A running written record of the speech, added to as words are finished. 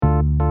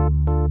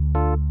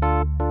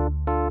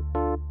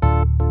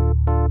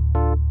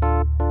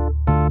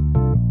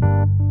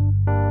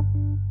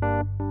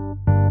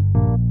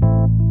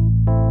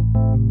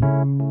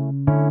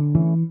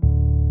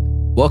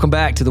Welcome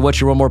back to the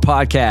What You Want More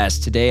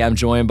podcast. Today, I'm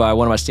joined by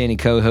one of my standing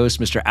co-hosts,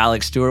 Mr.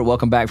 Alex Stewart.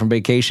 Welcome back from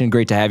vacation.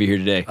 Great to have you here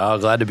today. Oh,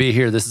 glad to be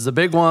here. This is a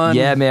big one.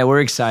 Yeah, man,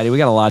 we're excited. We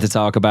got a lot to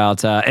talk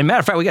about. And matter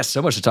of fact, we got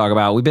so much to talk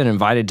about. We've been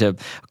invited to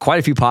quite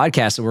a few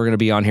podcasts that we're going to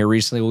be on here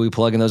recently. We'll be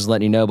plugging those and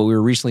letting you know. But we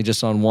were recently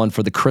just on one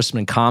for the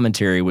Chrisman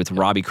commentary with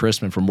Robbie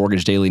Chrisman from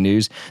Mortgage Daily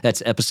News.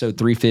 That's episode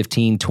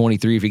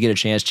 315-23. If you get a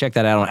chance, check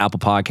that out on Apple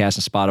Podcasts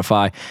and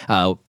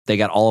Spotify. They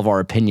got all of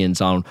our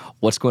opinions on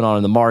what's going on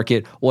in the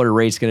market, what are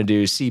rates going to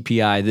do,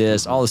 CPI,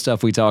 this, all the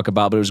stuff we talk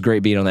about. But it was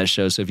great being on that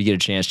show. So if you get a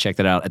chance, check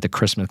that out at the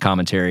Chrisman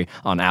commentary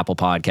on Apple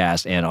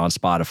Podcasts and on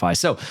Spotify.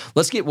 So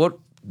let's get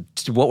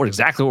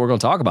exactly what we're going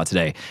to talk about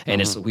today.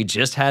 And we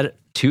just had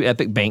two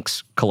epic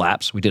banks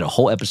collapse. We did a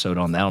whole episode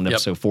on that on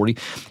episode 40.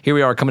 Here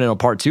we are coming in on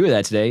part 2 of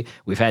that today.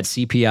 We've had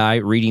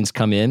CPI readings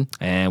come in,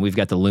 and we've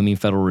got the looming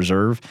Federal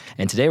Reserve.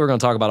 And today we're going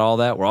to talk about all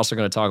that. We're also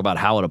going to talk about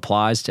how it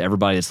applies to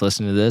everybody that's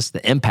listening to this,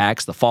 the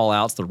impacts, the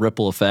fallouts, the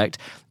ripple effect,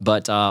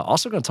 but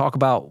also going to talk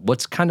about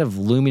what's kind of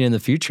looming in the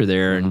future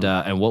there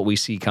and what we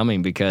see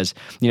coming, because,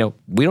 you know,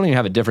 we don't even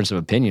have a difference of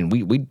opinion.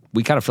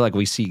 We kind of feel like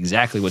we see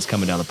exactly what's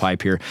coming down the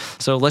pipe here.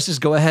 So let's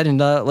just go ahead and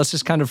let's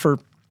just kind of, for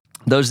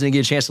those that didn't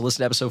get a chance to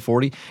listen to episode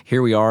 40,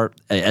 here we are.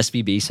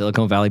 SVB,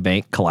 Silicon Valley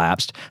Bank,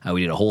 collapsed.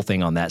 We did a whole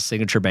thing on that.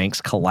 Signature Banks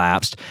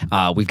collapsed.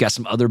 We've got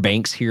some other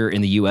banks here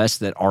in the U.S.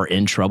 that are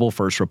in trouble.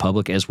 First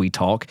Republic, as we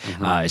talk,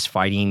 is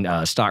fighting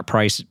stock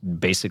price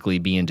basically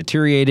being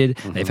deteriorated.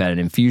 They've had an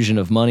infusion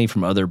of money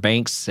from other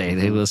banks saying,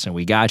 hey, listen,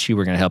 we got you.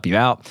 We're going to help you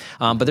out.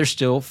 But there's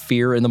still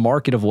fear in the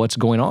market of what's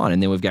going on.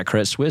 And then we've got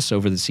Credit Suisse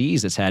over the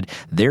seas that's had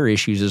their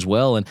issues as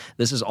well. And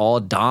this is all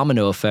a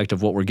domino effect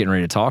of what we're getting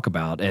ready to talk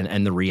about.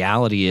 And the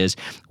reality is,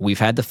 we've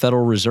had the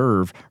Federal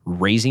Reserve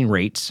raising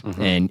rates.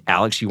 And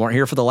Alex, you weren't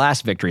here for the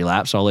last victory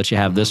lap, so I'll let you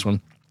have this one.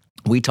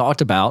 We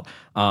talked about,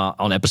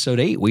 on episode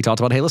 8, we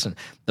talked about, hey, listen,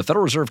 the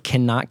Federal Reserve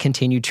cannot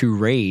continue to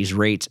raise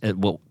rates at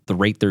the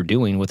rate they're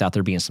doing without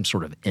there being some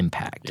sort of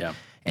impact. Yeah.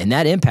 And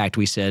that impact,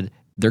 we said,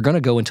 they're going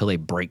to go until they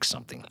break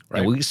something. Right.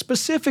 And we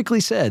specifically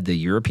said the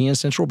European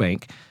Central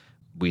Bank,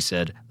 we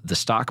said the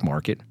stock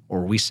market,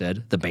 or we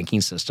said the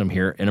banking system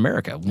here in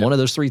America. Yep. One of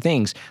those three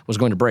things was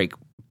going to break.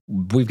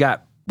 We've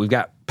got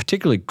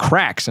particularly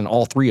cracks in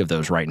all three of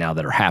those right now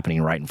that are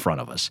happening right in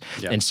front of us.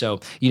 Yeah. And so,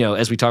 you know,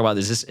 as we talk about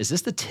this, is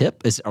this the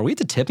tip? Are we at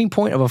the tipping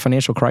point of a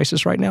financial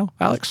crisis right now,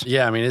 Alex?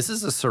 Yeah, I mean, this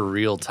is a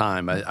surreal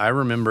time. I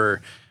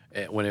remember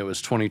when it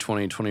was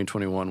 2020,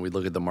 2021, we'd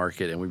look at the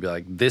market and we'd be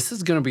like, this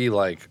is going to be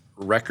like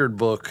record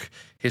book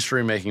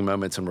history-making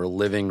moments, and we're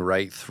living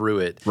right through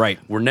it. Right.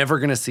 We're never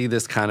going to see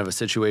this kind of a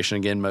situation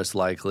again, most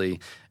likely.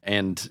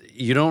 And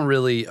you don't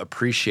really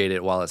appreciate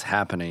it while it's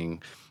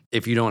happening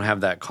if you don't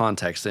have that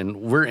context. And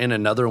we're in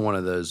another one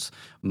of those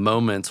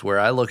moments where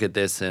I look at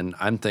this and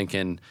I'm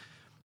thinking,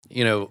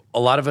 you know, a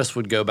lot of us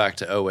would go back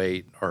to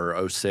 08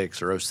 or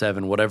 06 or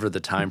 07, whatever the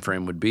time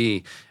frame would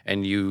be,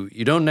 and you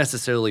don't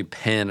necessarily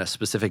pin a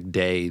specific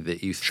day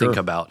that you think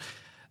about.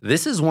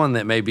 This is one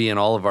that may be in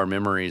all of our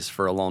memories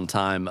for a long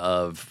time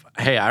of,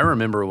 hey, I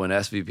remember when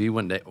SVB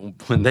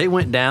when they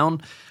went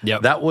down,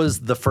 that was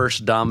the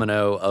first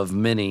domino of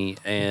many.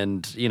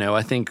 And, you know,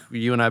 I think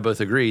you and I both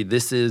agree,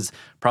 this is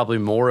probably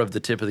more of the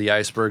tip of the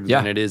iceberg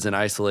than it is an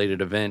isolated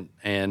event.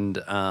 And,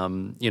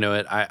 you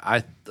know,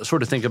 I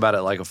sort of think about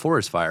it like a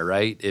forest fire,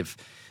 right? If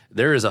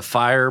there is a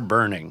fire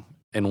burning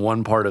in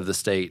one part of the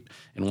state,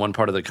 in one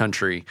part of the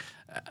country,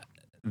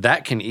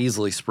 that can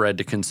easily spread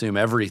to consume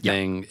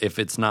everything if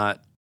it's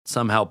not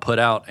somehow put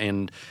out.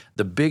 And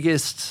the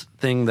biggest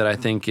thing that I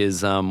think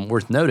is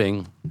worth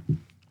noting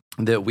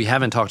that we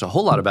haven't talked a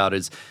whole lot about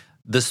is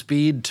the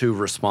speed to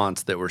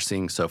response that we're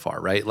seeing so far,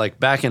 right?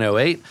 Like back in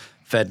 08,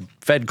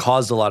 Fed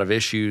caused a lot of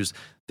issues,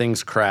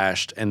 things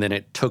crashed, and then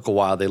it took a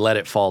while. They let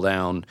it fall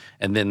down,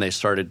 and then they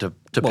started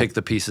to pick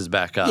the pieces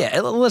back up. Yeah,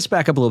 let's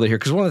back up a little bit here,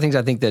 because one of the things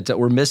I think that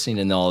we're missing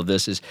in all of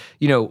this is,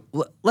 you know,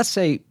 let's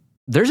say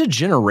there's a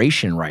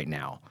generation right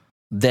now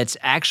that's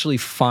actually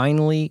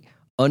finally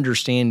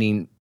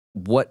understanding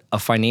what a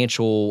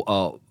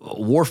financial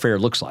warfare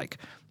looks like,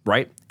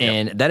 right?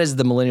 And that is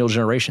the millennial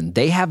generation.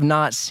 They have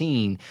not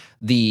seen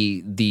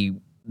the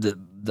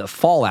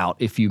fallout,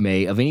 if you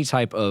may, of any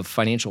type of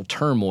financial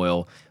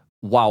turmoil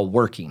while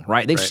working,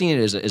 right? They've seen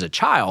it as a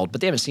child,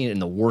 but they haven't seen it in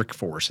the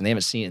workforce, and they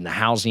haven't seen it in the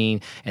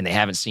housing, and they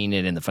haven't seen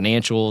it in the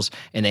financials,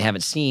 and they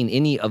haven't seen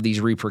any of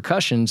these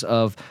repercussions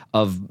of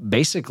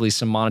basically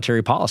some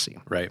monetary policy.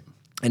 Right.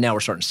 And now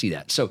we're starting to see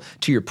that. So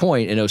to your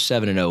point, in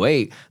 07 and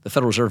 08, the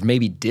Federal Reserve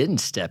maybe didn't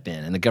step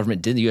in, and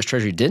the U.S.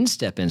 Treasury didn't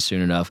step in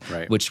soon enough,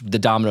 which the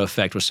domino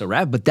effect was so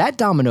rapid. But that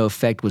domino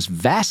effect was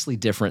vastly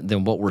different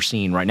than what we're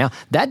seeing right now.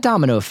 That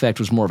domino effect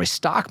was more of a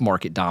stock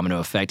market domino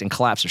effect and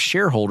collapse of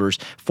shareholders'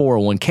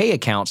 401k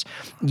accounts.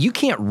 You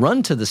can't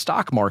run to the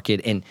stock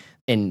market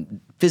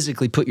and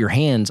physically put your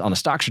hands on a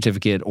stock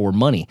certificate or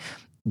money.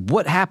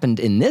 What happened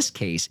in this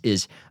case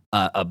is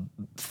a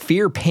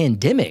fear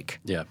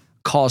pandemic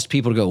caused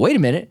people to go, wait a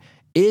minute,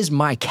 is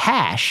my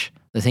cash,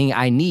 the thing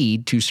I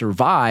need to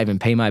survive and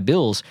pay my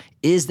bills,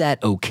 is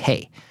that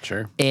okay?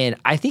 Sure. And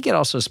I think it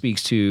also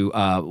speaks to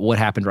what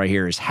happened right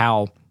here is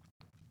how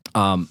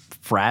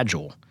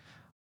fragile,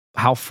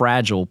 how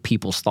fragile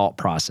people's thought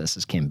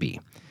processes can be.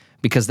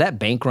 Because that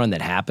bank run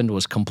that happened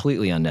was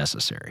completely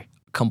unnecessary.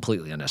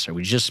 Completely unnecessary.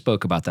 We just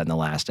spoke about that in the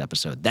last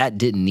episode. That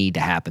didn't need to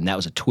happen. That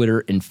was a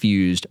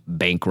Twitter-infused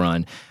bank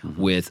run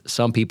with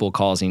some people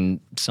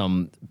causing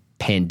some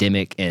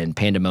pandemic and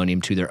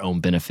pandemonium to their own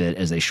benefit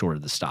as they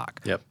shorted the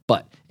stock. Yep.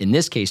 But in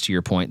this case, to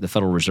your point, the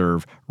Federal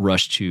Reserve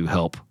rushed to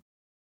help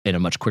in a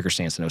much quicker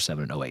stance than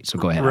 07 and 08. So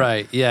go ahead.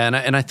 Right. Yeah.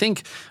 And I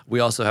think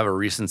we also have a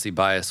recency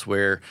bias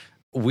where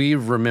we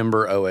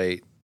remember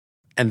 08.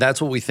 And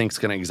that's what we think is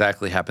going to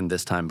exactly happen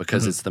this time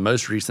because it's the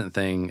most recent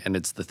thing and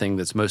it's the thing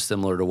that's most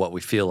similar to what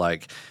we feel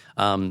like.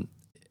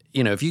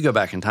 If you go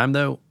back in time,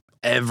 though,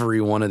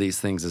 every one of these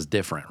things is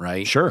different,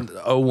 right? Sure.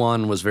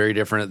 01 was very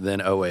different than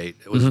 08.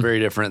 It was very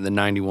different than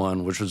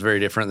 91, which was very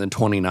different than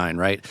 29,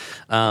 right?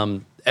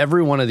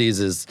 Every one of these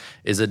is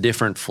a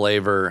different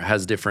flavor,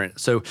 has different.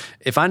 So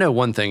if I know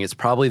one thing, it's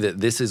probably that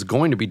this is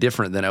going to be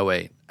different than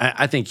 08.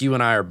 I think you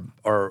and I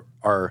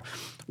are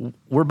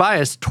we're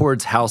biased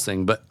towards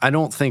housing, but I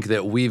don't think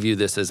that we view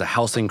this as a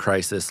housing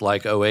crisis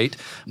like 08,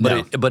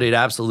 but it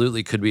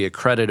absolutely could be a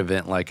credit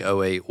event like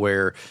 08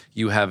 where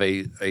you have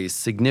a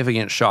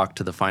significant shock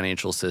to the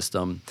financial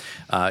system.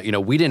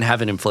 We didn't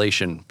have an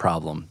inflation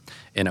problem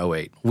in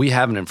 08. We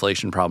have an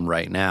inflation problem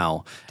right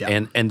now,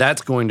 and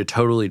that's going to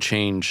totally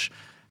change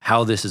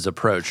how this is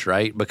approached,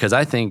 right? Because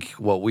I think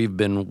what we've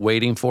been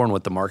waiting for and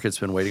what the market's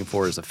been waiting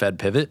for is a Fed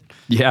pivot.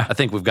 Yeah. I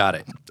think we've got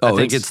it. I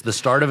think it's the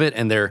start of it.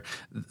 And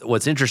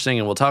what's interesting,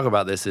 and we'll talk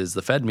about this, is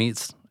the Fed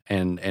meets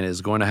and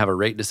is going to have a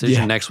rate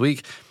decision next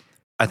week.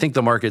 I think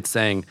the market's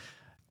saying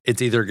it's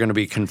either going to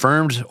be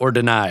confirmed or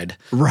denied.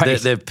 Right.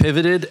 They've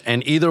pivoted,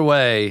 and either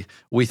way,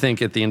 we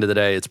think at the end of the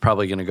day, it's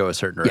probably going to go a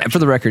certain direction. Yeah, for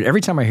the record, every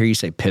time I hear you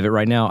say pivot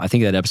right now, I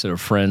think of that episode of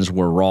Friends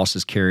where Ross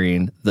is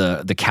carrying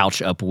the couch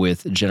up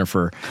with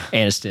Jennifer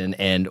Aniston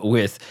and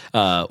with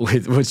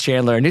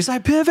Chandler, and he's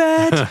like,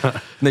 pivot!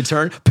 And they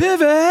turn,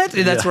 pivot!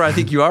 And that's where I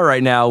think you are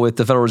right now with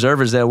the Federal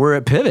Reserve, is that we're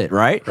at pivot,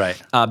 right?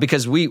 Right.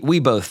 Because we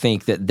both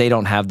think that they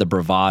don't have the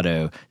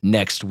bravado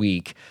next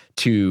week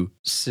to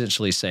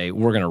essentially say,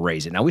 we're going to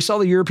raise it. Now, we saw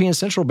the European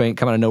Central Bank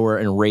come out of nowhere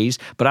and raise,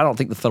 but I don't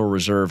think the Federal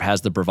Reserve has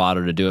the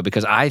bravado to do it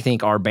because I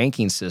think the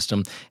banking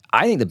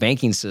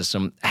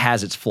system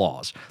has its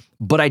flaws.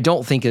 But I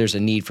don't think there's a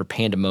need for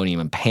pandemonium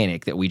and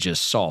panic that we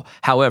just saw.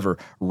 However,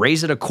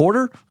 raise it a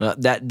quarter,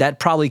 that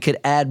probably could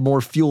add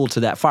more fuel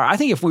to that fire. I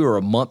think if we were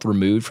a month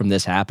removed from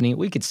this happening,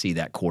 we could see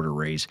that quarter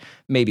raise,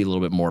 maybe a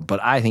little bit more.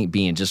 But I think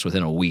being just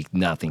within a week,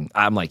 nothing.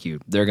 I'm like you.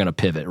 They're going to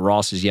pivot.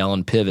 Ross is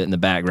yelling pivot in the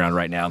background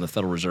right now, and the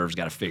Federal Reserve's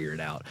got to figure it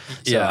out.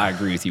 So I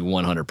agree with you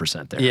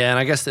 100% there. Yeah, and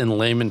I guess in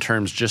layman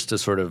terms, just to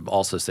sort of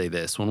also say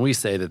this, when we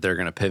say that they're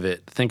going to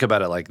pivot, think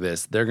about it like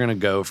this. They're going to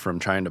go from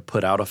trying to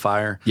put out a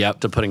fire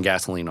to putting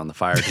gasoline on the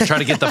fire to try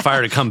to get the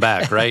fire to come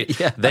back, right?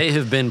 They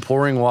have been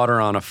pouring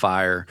water on a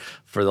fire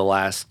for the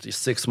last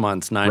 6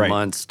 months, 9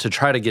 months to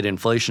try to get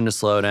inflation to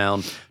slow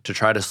down, to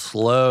try to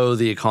slow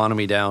the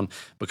economy down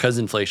because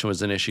inflation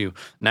was an issue.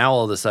 Now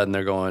all of a sudden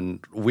they're going,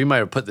 we might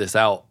have put this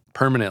out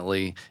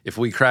permanently. If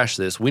we crash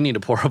this, we need to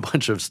pour a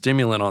bunch of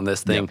stimulant on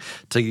this thing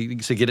to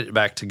get it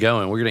back to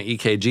going. We're going to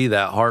EKG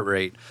that heart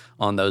rate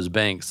on those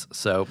banks.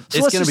 So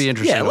it's going to be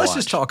interesting to watch. Let's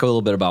just talk a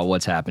little bit about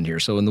what's happened here.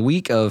 So in the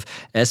week of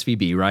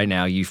SVB right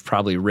now, you've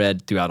probably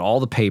read throughout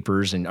all the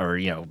papers or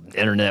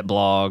internet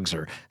blogs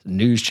or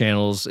news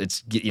channels.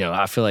 It's,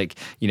 I feel like,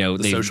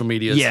 the social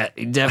media. Yeah,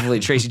 definitely.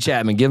 Tracy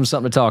Chapman, give them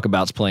something to talk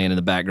about. It's playing in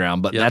the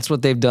background. But that's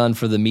what they've done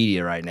for the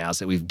media right now, is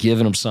that we've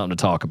given them something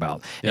to talk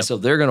about. And so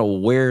they're going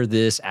to wear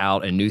this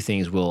out and new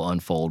things will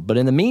unfold. But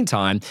in the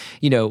meantime,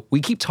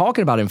 we keep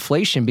talking about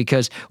inflation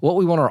because what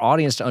we want our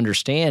audience to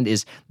understand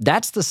is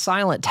that's the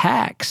silent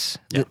tax.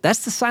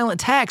 That's the silent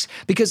tax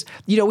because,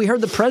 we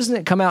heard the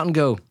president come out and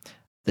go,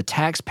 the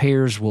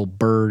taxpayers will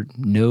bear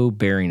no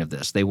bearing of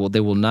this. This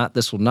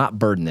will not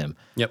burden them.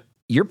 Yep.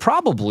 You're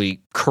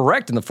probably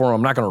correct in the form,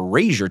 I'm not going to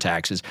raise your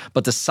taxes,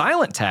 but the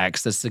silent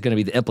tax, that's going to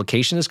be the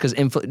implication of this,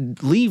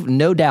 because leave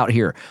no doubt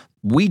here,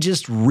 we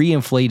just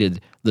reinflated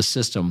the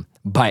system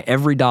by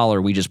every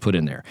dollar we just put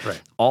in there.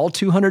 Right. All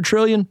 $200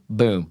 trillion,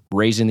 boom,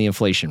 raising the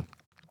inflation.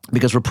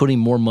 Because we're putting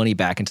more money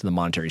back into the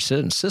monetary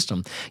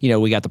system.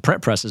 We got the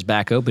print presses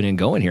back open and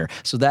going here.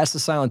 So that's the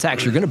silent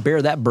tax. You're going to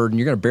bear that burden.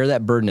 You're going to bear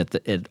that burden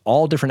at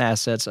all different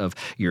assets of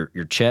your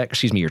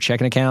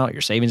checking account,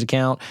 your savings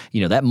account.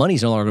 That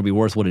money's no longer going to be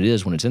worth what it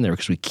is when it's in there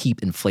because we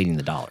keep inflating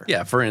the dollar.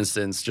 Yeah, for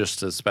instance, just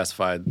to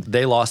specify,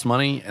 they lost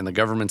money and the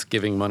government's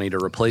giving money to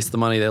replace the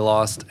money they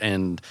lost,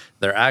 and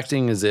they're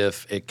acting as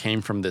if it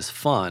came from this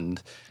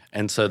fund.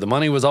 And so the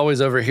money was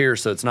always over here,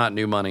 so it's not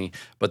new money.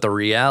 But the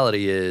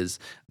reality is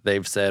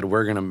they've said,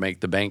 we're going to make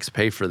the banks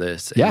pay for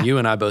this. And Yeah. you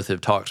and I both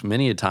have talked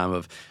many a time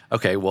of,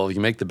 okay, well, if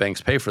you make the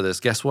banks pay for this,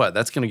 guess what?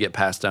 That's going to get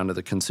passed down to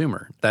the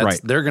consumer. Right.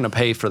 They're going to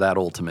pay for that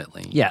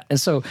ultimately. Yeah, and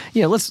so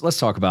let's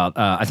talk about.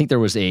 I think there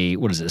was a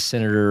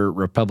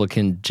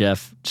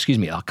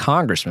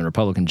Congressman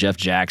Republican Jeff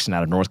Jackson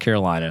out of North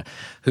Carolina,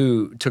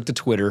 who took to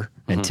Twitter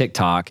and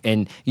TikTok,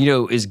 and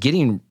is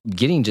getting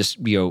just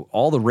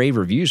all the rave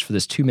reviews for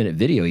this 2-minute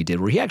video he did,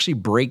 where he actually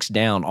breaks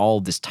down all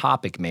this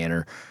topic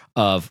manner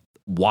of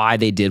why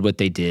they did what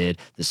they did,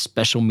 the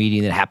special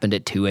meeting that happened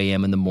at 2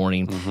 a.m. in the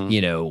morning,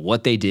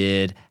 what they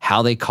did,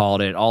 how they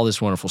called it, all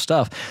this wonderful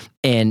stuff.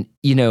 And,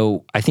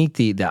 I think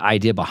the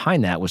idea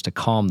behind that was to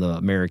calm the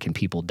American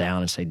people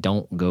down and say,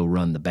 don't go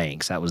run the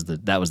banks. That was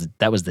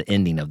the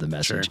ending of the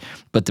message. Sure.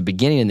 But the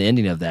beginning and the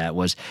ending of that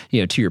was,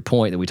 to your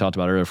point that we talked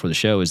about earlier for the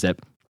show, is that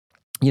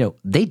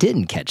they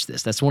didn't catch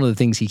this. That's one of the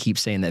things he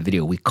keeps saying in that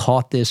video. We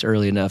caught this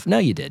early enough. No,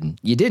 you didn't.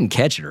 You didn't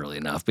catch it early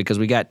enough, because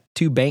we got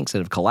 2 banks that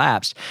have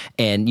collapsed.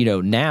 And,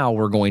 now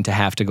we're going to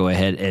have to go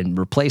ahead and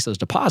replace those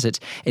deposits.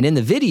 And in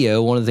the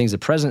video, one of the things the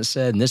president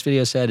said, and this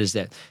video said, is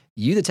that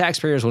you, the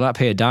taxpayers, will not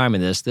pay a dime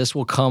in this. This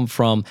will come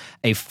from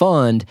a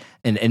fund.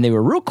 And they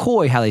were real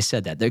coy how they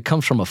said that. It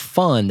comes from a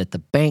fund that the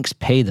banks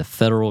pay the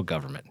federal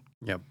government.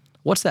 Yep.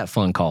 What's that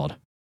fund called?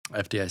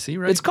 FDIC,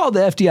 right? It's called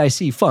the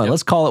FDIC fund. Yep.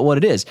 Let's call it what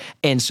it is.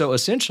 And so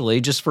essentially,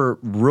 just for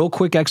real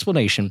quick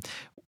explanation,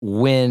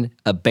 when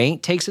a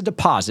bank takes a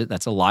deposit,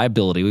 that's a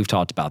liability. We've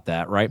talked about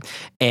that, right?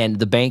 And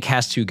the bank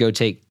has to go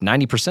take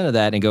 90% of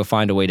that and go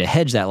find a way to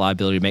hedge that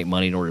liability to make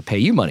money in order to pay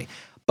you money.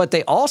 But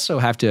they also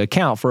have to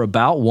account for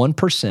about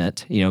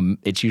 1%.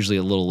 It's usually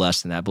a little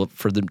less than that, but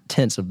for the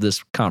tenets of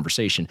this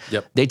conversation,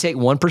 they take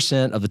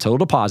 1% of the total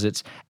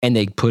deposits and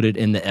they put it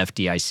in the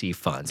FDIC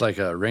fund. It's like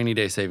a rainy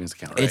day savings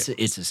account, right?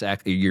 It's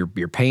exactly, you're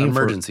paying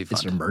emergency for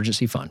fund. It's an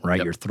emergency fund,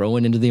 right? You're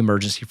throwing into the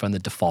emergency fund the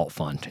default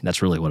fund.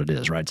 That's really what it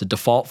is, right? It's a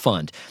default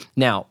fund.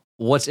 Now,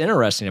 what's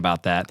interesting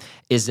about that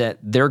is that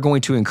they're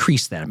going to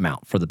increase that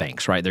amount for the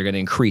banks, right? They're going to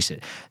increase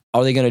it.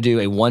 Are they going to do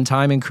a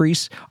one-time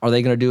increase? Are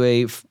they going to do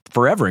a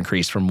forever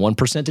increase from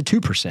 1%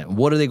 to 2%?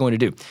 What are they going to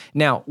do?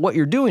 Now, what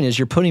you're doing is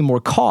you're putting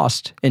more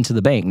cost into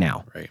the bank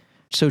now. Right.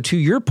 So to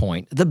your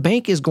point, the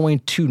bank is going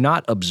to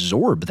not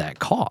absorb that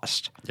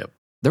cost. Yep.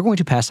 They're going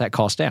to pass that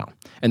cost down,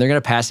 and they're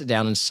going to pass it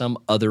down in some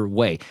other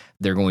way.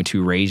 They're going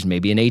to raise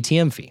maybe an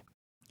ATM fee.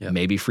 Yep.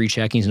 Maybe free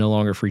checking is no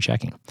longer free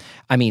checking.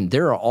 I mean,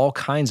 there are all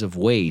kinds of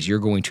ways you're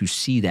going to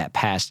see that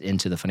passed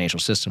into the financial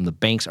system. The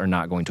banks are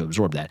not going to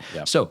absorb that.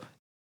 Yep. So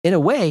in a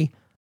way,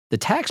 the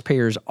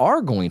taxpayers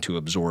are going to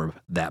absorb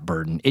that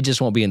burden. It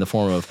just won't be in the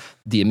form of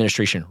the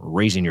administration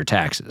raising your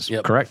taxes,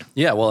 correct?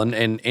 Yeah, well,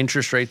 and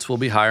interest rates will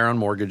be higher on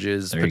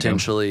mortgages.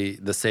 Potentially,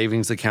 the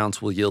savings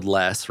accounts will yield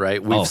less,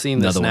 right? We've seen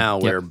this now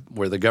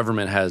where the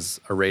government has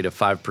a rate of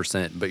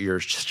 5%, but your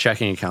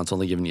checking account's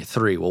only giving you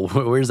 3%. Well,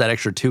 where's that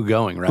extra 2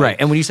 going, right? Right,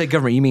 and when you say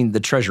government, you mean the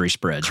treasury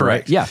spreads,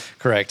 correct? Right? Yeah.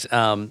 Correct.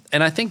 And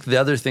I think the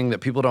other thing that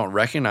people don't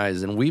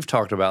recognize, and we've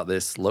talked about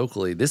this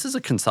locally, this is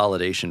a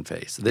consolidation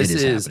phase. This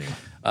is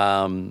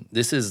happening.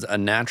 This is a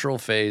natural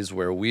phase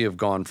where we have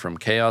gone from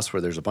chaos,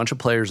 where there's a bunch of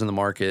players in the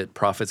market,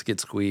 profits get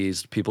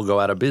squeezed, people go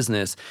out of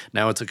business.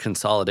 Now it's a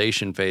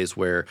consolidation phase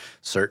where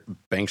certain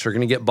banks are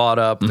going to get bought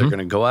up, they're going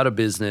to go out of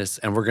business,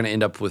 and we're going to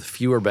end up with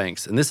fewer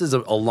banks. And this is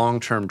a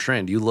long-term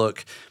trend. You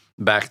look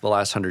back the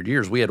last 100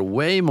 years, we had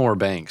way more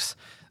banks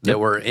that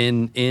were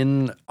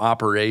in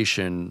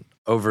operation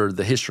over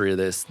the history of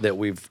this that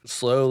we've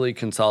slowly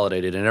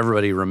consolidated, and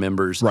everybody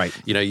remembers, right?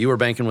 You were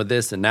banking with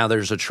this, and now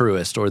there's a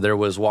Truist, or there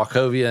was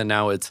Wachovia, and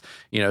now it's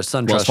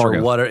SunTrust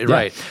or whatever,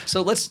 right?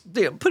 So let's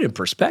put in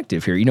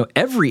perspective here.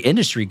 Every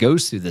industry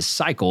goes through this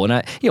cycle,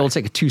 and we'll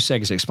take 2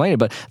 seconds to explain it,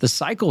 but the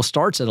cycle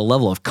starts at a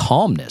level of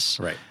calmness,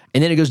 right?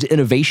 And then it goes to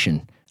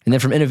innovation, and then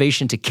from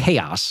innovation to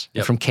chaos,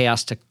 and from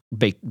chaos to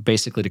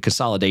basically to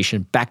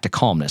consolidation, back to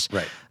calmness.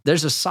 Right.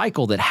 There's a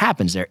cycle that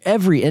happens there.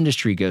 Every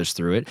industry goes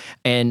through it,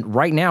 and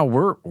right now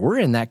we're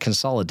in that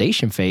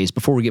consolidation phase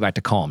before we get back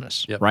to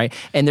calmness, right?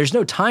 And there's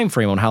no time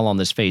frame on how long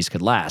this phase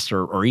could last,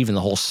 or even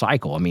the whole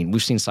cycle. I mean,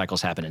 we've seen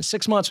cycles happen in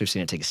 6 months. We've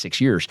seen it take 6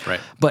 years.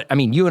 Right. But I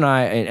mean, you and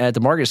I at the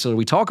market, so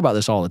we talk about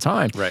this all the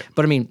time. Right.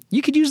 But I mean,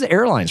 you could use the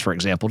airlines for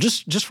example,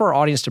 just for our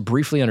audience to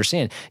briefly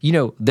understand.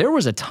 There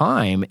was a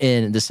time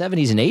in the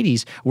 70s and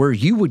 80s where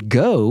you would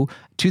go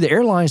to the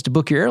airlines to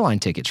book your airline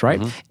tickets, right?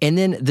 And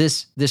then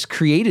this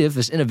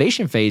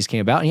innovation phase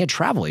came about, and you had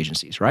travel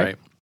agencies, right?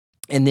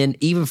 And then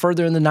even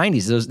further in the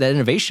 90s, that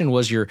innovation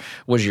was your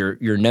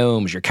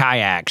Gnomes, your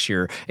Kayaks,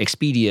 your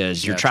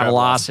Expedias, your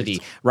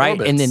Travelocity, right?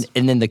 Orbitz.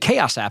 And then the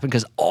chaos happened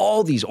because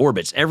all these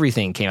Orbitz,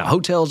 everything came out,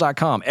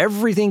 Hotels.com,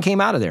 everything came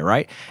out of there,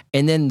 right?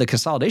 And then the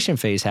consolidation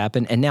phase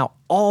happened, and now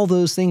all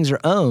those things are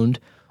owned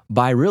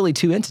by really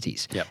 2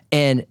 entities.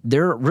 And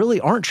there really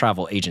aren't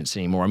travel agents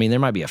anymore. I mean, there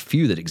might be a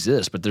few that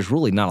exist, but there's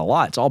really not a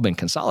lot. It's all been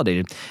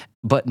consolidated.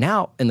 But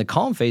now in the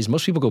calm phase,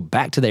 most people go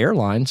back to the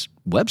airline's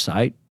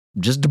website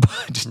just to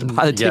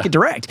buy the ticket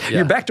direct. Yeah.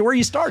 You're back to where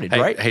you started,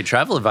 right? Hey,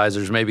 travel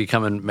advisors may be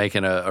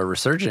making a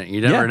resurgent.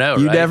 You never know,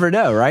 You right? never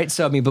know, right?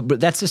 So, I mean, but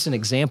that's just an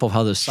example of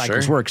how those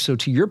cycles Sure. work. So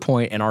to your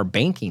point, in our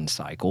banking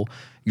cycle,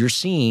 you're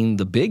seeing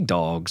the big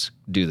dogs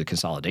do the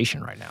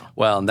consolidation right now.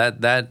 Well, and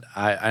that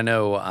I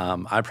know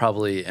I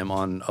probably am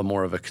on a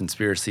more of a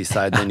conspiracy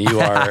side than you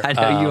are. I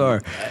know you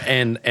are.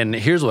 And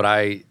here's what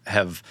I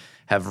have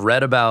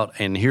read about,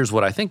 and here's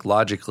what I think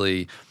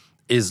logically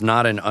is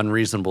not an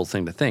unreasonable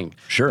thing to think.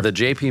 Sure. The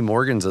JP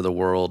Morgans of the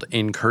world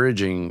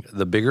encouraging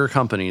the bigger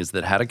companies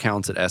that had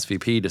accounts at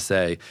SVP to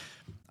say,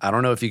 I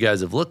don't know if you guys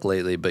have looked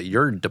lately, but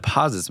your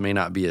deposits may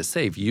not be as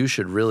safe. You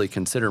should really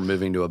consider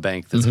moving to a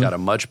bank that's got a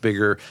much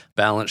bigger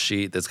balance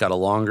sheet, that's got a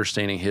longer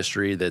standing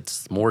history,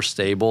 that's more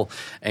stable.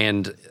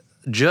 And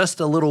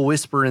just a little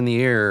whisper in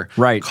the air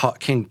Right.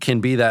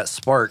 can be that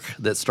spark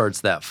that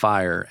starts that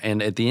fire.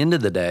 And at the end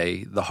of the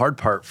day, the hard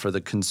part for the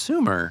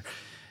consumer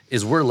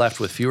is we're left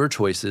with fewer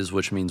choices,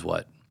 which means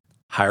what?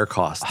 Higher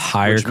costs.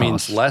 Which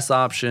means less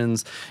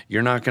options.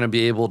 You're not going to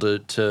be able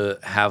to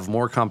have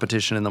more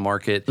competition in the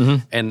market.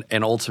 And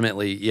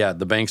ultimately, yeah,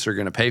 the banks are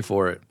going to pay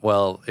for it.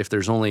 Well, if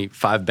there's only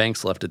 5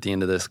 banks left at the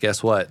end of this,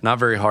 guess what? Not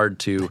very hard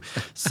to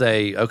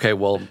say, okay,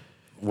 well,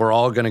 we're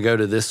all going to go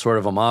to this sort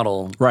of a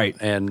model. Right.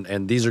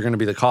 And these are going to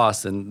be the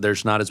costs, and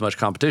there's not as much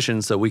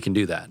competition, so we can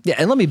do that. Yeah,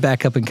 and let me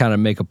back up and kind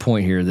of make a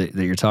point here that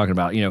you're talking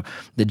about. You know,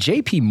 the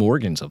JP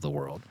Morgans of the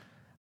world,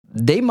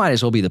 they might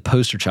as well be the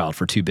poster child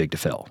for too big to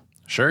fail.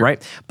 Sure.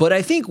 Right. But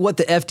I think what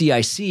the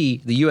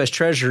FDIC, the U.S.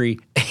 Treasury,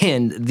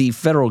 and the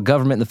federal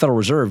government and the Federal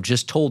Reserve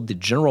just told the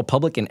general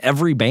public and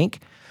every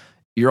bank,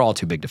 you're all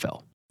too big to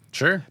fail.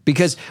 Sure.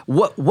 Because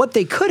what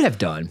they could have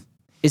done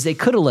is they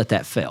could have let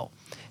that fail.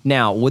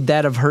 Now, would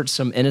that have hurt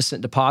some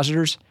innocent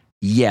depositors?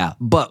 Yeah.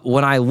 But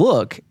when I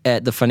look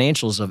at the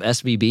financials of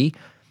SVB,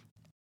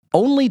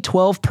 only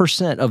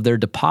 12% of their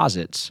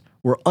deposits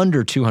were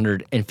under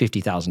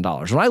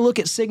 $250,000. When I look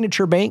at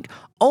Signature Bank,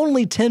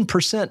 only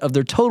 10% of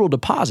their total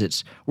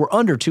deposits were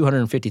under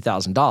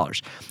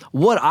 $250,000.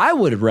 What I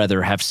would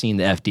rather have seen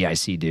the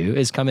FDIC do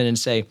is come in and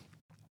say,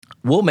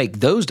 we'll make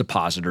those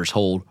depositors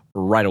hold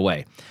right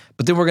away.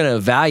 But then we're going to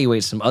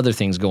evaluate some other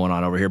things going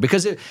on over here.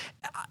 Because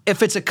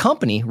if it's a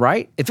company,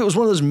 right? If it was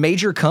one of those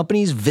major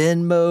companies,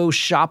 Venmo,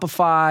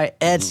 Shopify,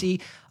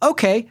 Etsy,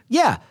 okay,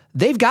 yeah,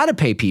 they've got to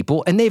pay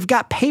people and they've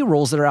got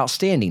payrolls that are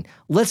outstanding.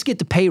 Let's get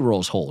the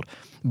payrolls hold.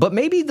 But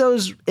maybe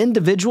those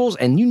individuals,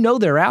 and you know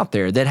they're out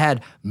there, that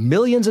had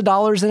millions of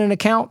dollars in an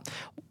account,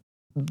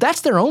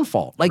 that's their own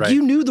fault. Like, Right.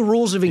 you knew the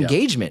rules of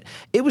engagement.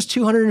 It was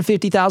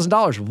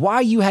 $250,000. Why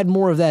you had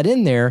more of that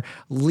in there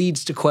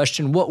leads to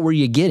question, what were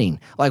you getting?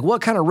 Like,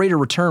 what kind of rate of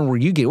return were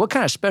you getting? What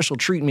kind of special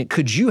treatment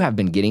could you have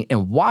been getting?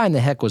 And why in the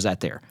heck was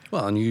that there?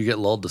 Well, and you get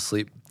lulled to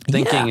sleep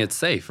thinking it's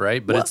safe,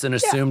 right? But Well, it's an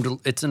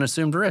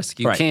assumed risk.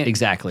 You Right, can't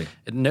exactly.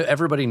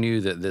 Everybody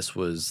knew that this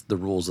was the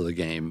rules of the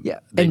game. Yeah,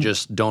 They and-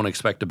 just don't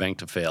expect a bank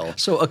to fail.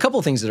 So a couple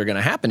of things that are going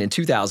to happen. In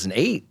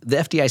 2008, the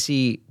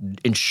FDIC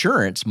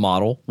insurance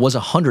model was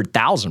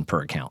 $100,000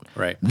 per account.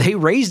 Right. They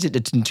raised it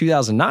in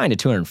 2009 to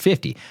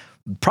 $250,000.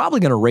 Probably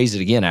going to raise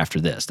it again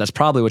after this. That's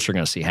probably what you're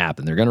going to see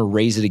happen. They're going to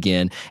raise it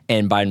again,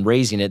 and by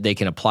raising it, they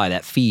can apply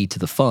that fee to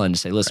the fund to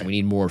say, listen, we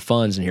need more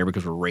funds in here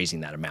because we're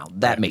raising that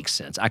amount. That makes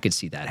sense. I could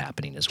see that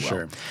happening as well.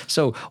 Sure.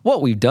 So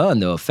what we've done,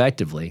 though,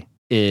 effectively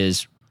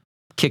is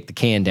kick the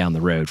can down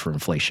the road for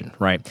inflation,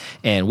 right?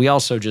 And we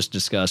also just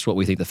discussed what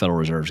we think the Federal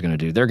Reserve is going to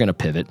do. They're going to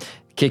pivot,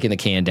 kicking the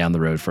can down the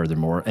road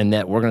furthermore, and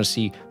that we're going to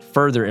see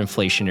further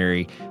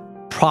inflationary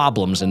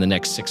problems in the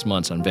next 6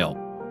 months unveil.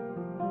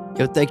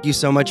 Yo, thank you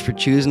so much for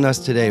choosing us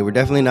today. We're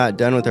definitely not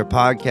done with our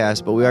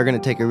podcast, but we are going to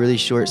take a really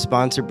short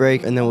sponsor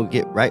break, and then we'll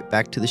get right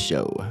back to the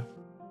show.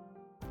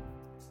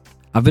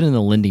 I've been in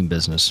the lending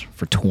business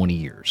for 20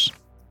 years.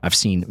 I've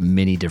seen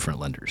many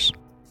different lenders.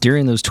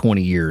 During those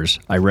 20 years,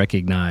 I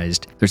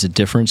recognized there's a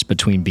difference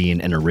between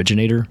being an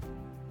originator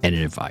and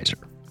an advisor.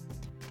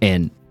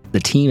 And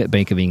the team at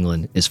Bank of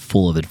England is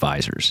full of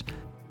advisors.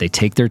 They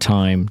take their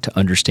time to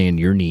understand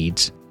your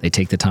needs. They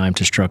take the time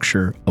to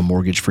structure a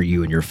mortgage for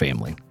you and your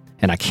family.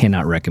 And I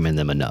cannot recommend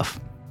them enough.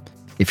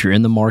 If you're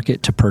in the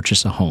market to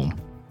purchase a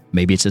home,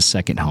 maybe it's a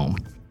second home,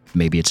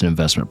 maybe it's an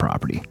investment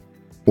property,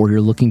 or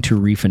you're looking to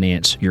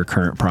refinance your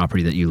current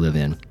property that you live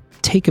in,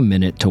 take a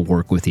minute to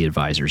work with the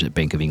advisors at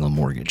Bank of England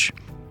Mortgage.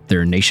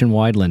 They're a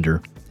nationwide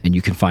lender, and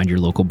you can find your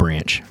local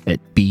branch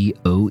at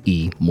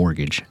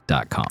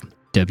boemortgage.com.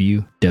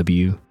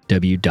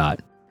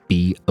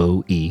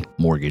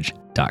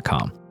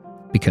 www.boemortgage.com.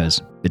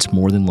 Because it's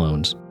more than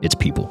loans, it's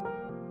people.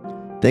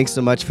 Thanks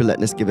so much for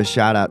letting us give a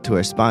shout out to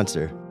our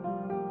sponsor.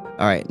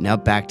 All right, now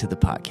back to the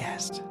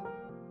podcast.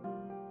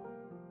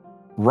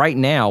 Right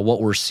now,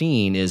 what we're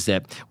seeing is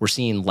that we're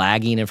seeing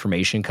lagging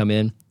information come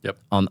in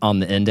on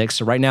the index.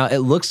 So right now, it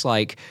looks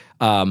like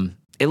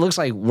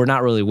we're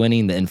not really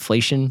winning the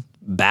inflation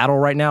battle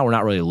right now. We're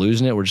not really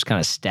losing it. We're just kind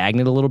of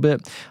stagnant a little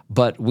bit.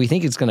 But we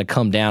think it's going to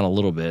come down a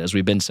little bit, as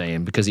we've been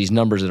saying, because these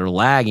numbers that are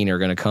lagging are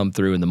going to come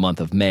through in the month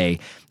of May.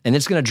 And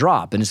it's going to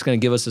drop, and it's going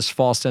to give us this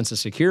false sense of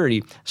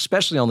security,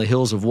 especially on the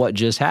heels of what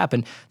just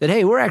happened, that,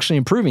 hey, we're actually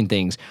improving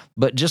things.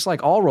 But just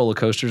like all roller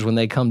coasters, when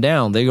they come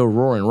down, they go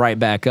roaring right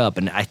back up.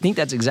 And I think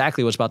that's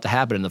exactly what's about to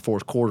happen in the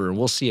fourth quarter, and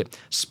we'll see it,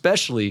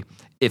 especially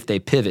if they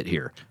pivot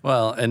here.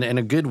 Well, and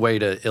a good way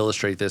to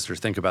illustrate this or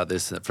think about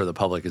this for the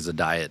public is a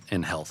diet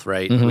and health,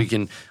 right? We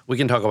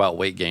can talk about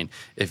weight gain.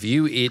 If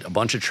you eat a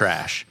bunch of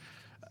trash,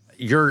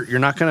 you're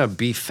not going to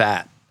be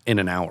fat in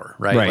an hour,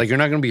 right? Like you're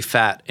not going to be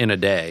fat in a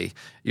day.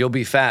 You'll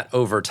be fat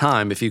over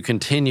time if you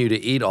continue to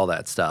eat all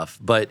that stuff.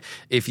 But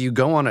if you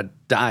go on a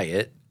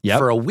diet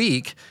for a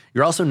week,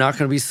 you're also not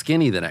going to be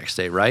skinny the next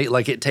day, right?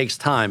 Like it takes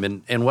time.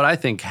 And what I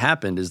think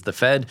happened is the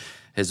Fed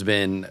has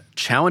been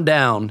chowing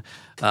down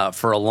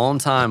for a long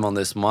time on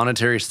this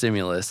monetary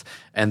stimulus,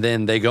 and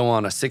then they go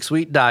on a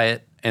 6-week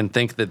diet and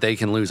think that they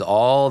can lose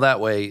all that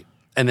weight,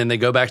 and then they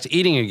go back to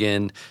eating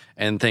again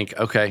and think,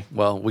 okay,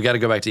 well, we got to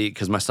go back to eat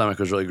because my stomach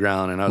was really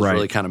growling and I was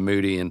really kind of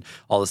moody, and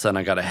all of a sudden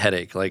I got a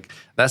headache. Like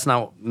that's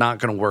not going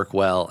to work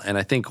well. And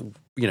I think,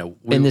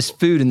 and this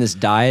food and this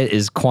diet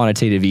is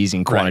quantitative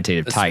easing,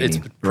 quantitative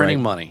tightening. It's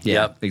printing money. Yeah,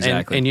 yep.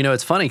 exactly. And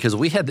it's funny because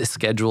we had this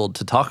scheduled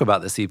to talk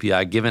about the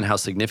CPI, given how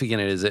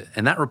significant it is.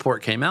 And that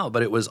report came out,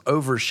 but it was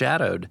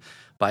overshadowed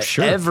by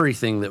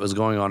everything that was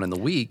going on in the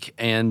week.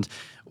 And,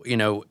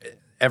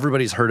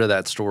 everybody's heard of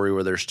that story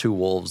where there's two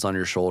wolves on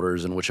your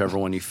shoulders and whichever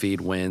one you feed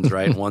wins,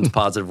 right? One's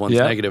positive, one's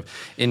negative.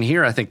 In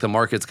here, I think the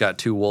market's got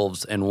two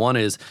wolves, and one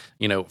is,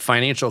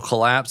 financial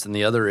collapse, and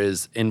the other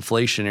is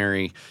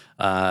inflationary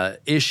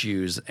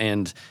issues.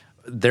 And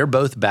they're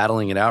both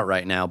battling it out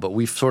right now, but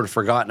we've sort of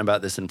forgotten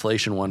about this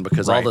inflation one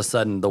because all of a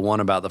sudden the one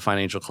about the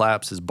financial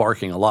collapse is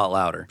barking a lot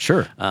louder.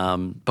 Sure.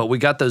 But we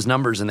got those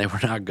numbers and they were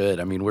not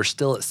good. I mean, we're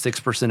still at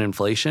 6%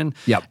 inflation.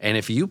 Yep. And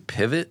if you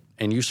pivot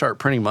and you start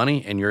printing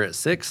money and you're at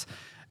 6,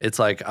 it's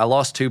like, I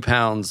lost 2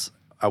 pounds,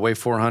 I weigh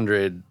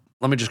 400.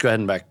 Let me just go ahead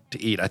and back to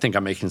eat. I think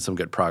I'm making some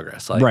good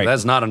progress. Like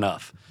that's not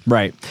enough.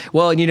 Right.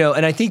 Well,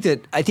 and I think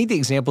the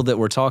example that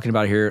we're talking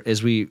about here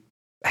is we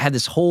had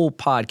this whole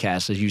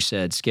podcast, as you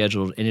said,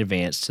 scheduled in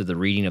advance to the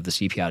reading of the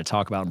CPI to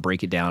talk about and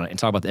break it down and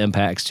talk about the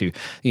impacts to,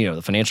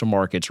 the financial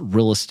markets,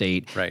 real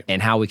estate, and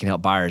how we can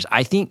help buyers.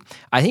 I think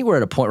we're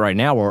at a point right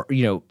now where,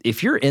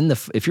 if you're in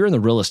the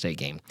real estate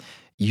game,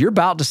 you're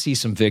about to see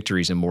some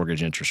victories in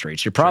mortgage interest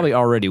rates. You're probably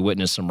already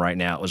witnessing them right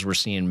now as we're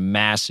seeing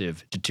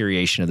massive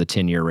deterioration of the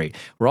 10-year rate.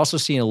 We're also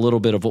seeing a little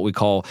bit of what we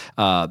call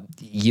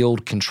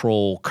yield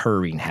control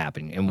curving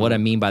happening. And what I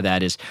mean by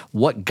that is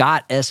what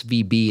got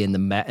SVB in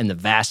the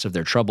vast of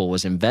their trouble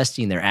was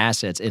investing their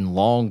assets in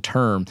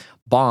long-term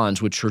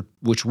bonds, which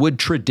would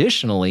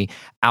traditionally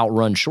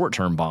outrun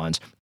short-term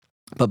bonds.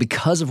 But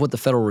because of what the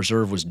Federal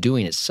Reserve was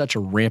doing at such a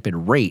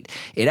rampant rate,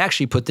 it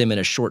actually put them in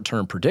a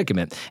short-term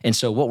predicament. And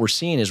so what we're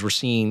seeing is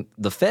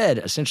the Fed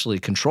essentially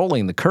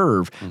controlling the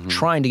curve,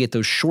 trying to get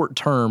those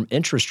short-term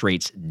interest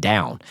rates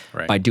down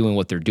by doing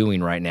what they're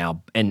doing right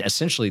now. And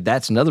essentially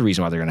that's another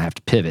reason why they're going to have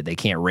to pivot. They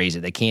can't raise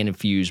it. They can't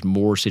infuse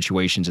more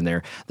situations in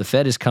there. The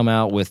Fed has come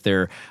out with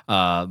their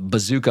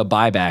bazooka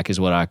buyback is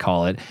what I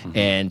call it,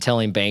 and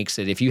telling banks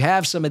that if you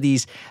have some of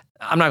these,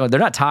 they're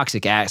not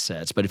toxic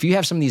assets, but if you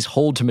have some of these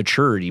hold to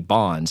maturity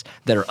bonds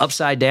that are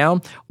upside down,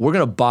 we're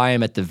going to buy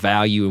them at the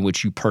value in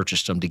which you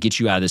purchased them to get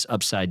you out of this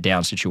upside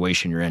down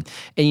situation you're in.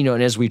 And,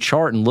 and as we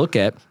chart and look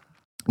at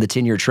the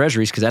 10-year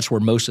treasuries, because that's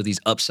where most of these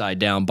upside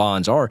down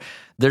bonds are,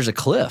 there's a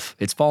cliff.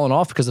 It's fallen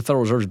off because the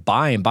Federal Reserve is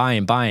buying.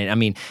 I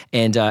mean,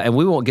 and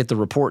we won't get the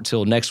report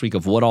till next week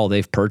of what all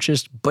they've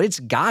purchased, but it's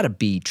got to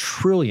be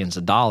trillions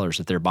of dollars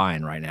that they're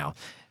buying right now,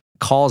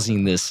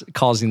 causing this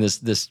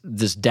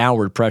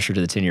downward pressure to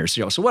the 10 years.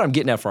 So what I'm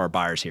getting at for our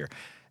buyers here,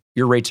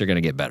 your rates are going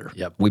to get better.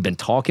 Yep. We've been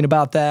talking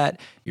about that.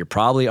 You're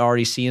probably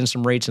already seeing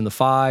some rates in the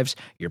 5s.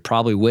 You're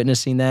probably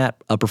witnessing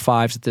that, upper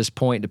 5s at this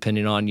point,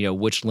 depending on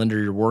which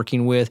lender you're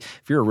working with.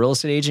 If you're a real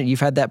estate agent, you've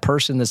had that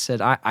person that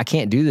said, I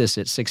can't do this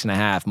at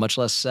 6.5, much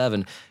less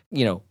 7.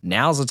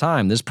 Now's the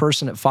time. This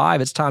person at 5,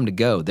 it's time to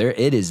go.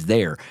 It is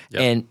there.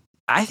 Yep. And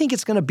I think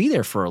it's going to be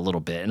there for a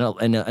little bit,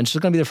 and it's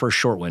just going to be there for a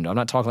short window. I'm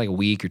not talking like a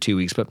week or 2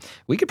 weeks, but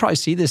we could probably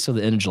see this till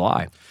the end of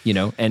July,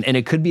 and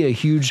it could be a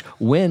huge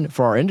win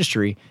for our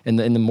industry in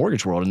the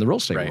mortgage world, in the real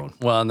estate world.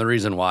 Well, and the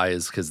reason why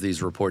is because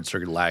these reports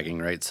are lagging,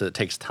 right? So it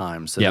takes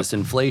time. So this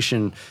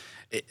inflation,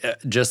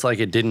 just like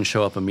it didn't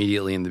show up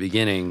immediately in the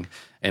beginning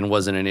and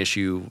wasn't an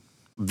issue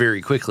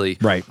very quickly,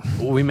 right?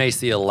 We may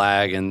see a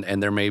lag,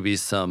 and there may be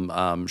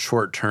some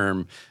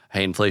short-term,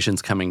 hey,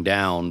 inflation's coming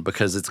down,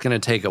 because it's going to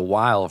take a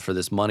while for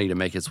this money to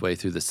make its way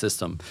through the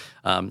system.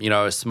 I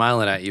was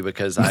smiling at you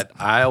because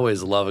I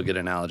always love a good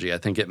analogy. I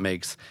think it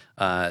makes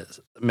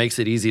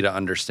it easy to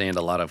understand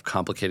a lot of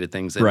complicated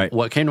things. And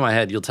what came to my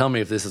head, you'll tell me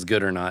if this is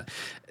good or not.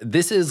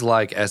 This is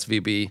like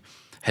SVB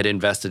had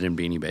invested in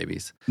Beanie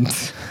Babies.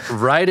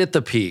 Right at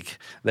the peak,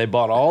 they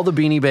bought all the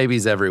Beanie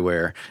Babies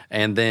everywhere,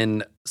 and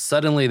then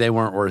suddenly they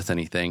weren't worth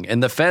anything.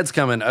 And the Fed's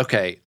coming,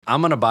 okay,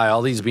 I'm going to buy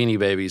all these Beanie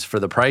Babies for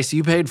the price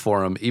you paid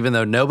for them, even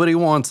though nobody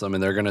wants them,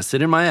 and they're going to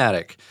sit in my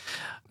attic.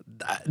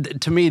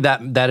 To me,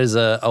 that is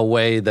a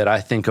way that I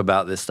think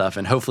about this stuff,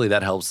 and hopefully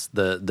that helps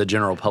the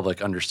general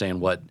public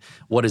understand what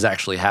is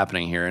actually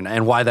happening here,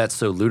 and why that's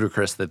so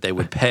ludicrous that they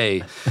would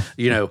pay,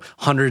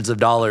 hundreds of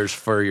dollars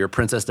for your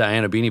Princess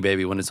Diana Beanie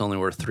Baby when it's only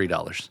worth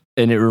 $3.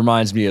 And it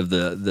reminds me of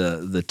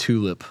the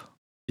tulip.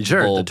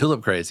 Sure, bulb, the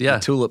tulip craze, yeah.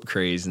 The tulip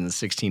craze in the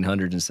 1600s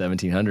and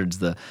 1700s,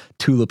 the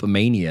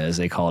tulipomania, as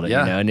they called it.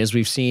 Yeah. And as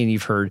we've seen,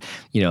 you've heard,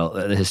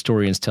 the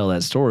historians tell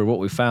that story. What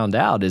we found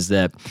out is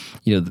that,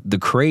 the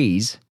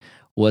craze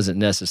wasn't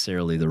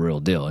necessarily the real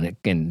deal.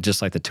 And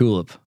just like the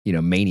tulip,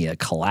 mania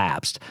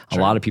collapsed, a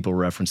lot of people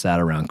reference that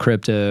around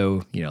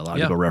crypto. A lot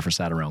of people reference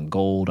that around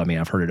gold. I mean,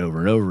 I've heard it over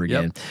and over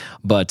again. Yep.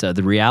 But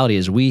the reality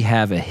is we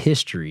have a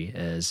history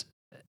as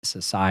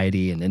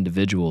society and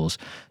individuals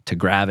to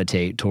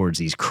gravitate towards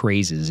these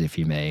crazes, if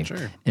you may.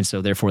 Sure. And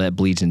so therefore that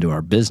bleeds into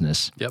our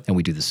business, and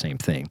we do the same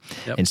thing.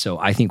 Yep. And so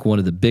I think one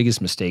of the biggest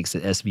mistakes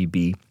that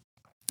SVB,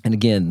 and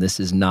again, this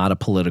is not a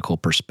political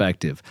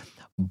perspective,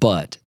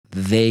 but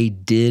they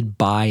did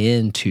buy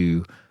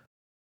into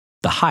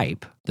the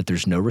hype that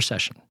there's no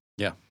recession.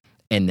 Yeah.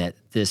 And that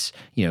this,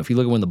 if you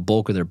look at when the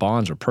bulk of their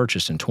bonds were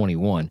purchased in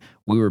 21,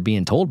 we were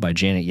being told by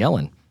Janet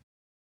Yellen,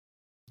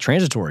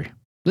 transitory.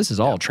 This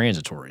is all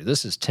transitory.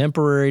 This is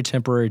temporary.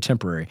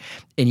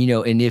 And,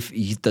 and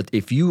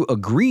if you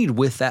agreed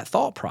with that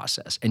thought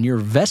process and your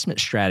investment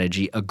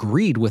strategy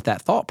agreed with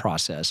that thought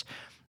process,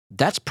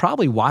 that's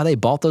probably why they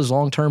bought those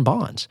long-term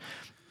bonds,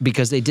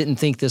 because they didn't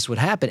think this would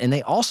happen. And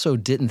they also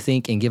didn't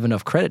think and give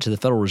enough credit to the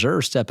Federal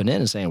Reserve stepping in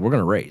and saying, we're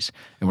going to raise,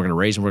 and we're going to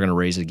raise, and we're going to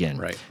raise again.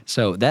 Right.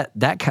 So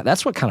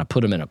that's what kind of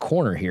put them in a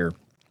corner here.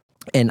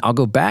 And I'll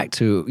go back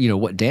to,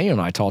 what Daniel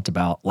and I talked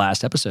about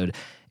last episode.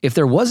 If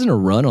there wasn't a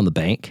run on the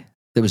bank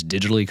that was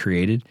digitally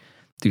created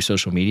through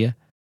social media,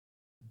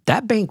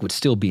 that bank would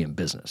still be in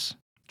business.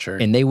 Sure.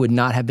 And they would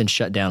not have been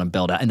shut down and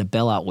bailed out, and the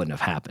bailout wouldn't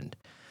have happened.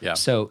 Yeah.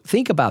 So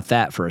think about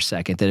that for a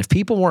second, that if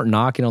people weren't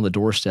knocking on the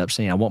doorstep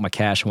saying, I want my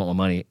cash, I want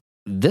my money,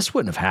 this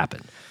wouldn't have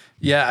happened.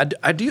 Yeah,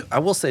 I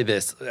will say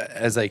this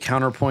as a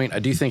counterpoint. I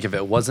do think if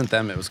it wasn't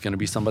them, it was going to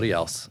be somebody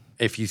else.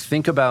 If you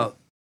think about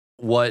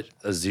what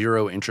a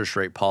zero interest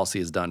rate policy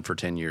has done for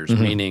 10 years,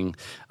 meaning,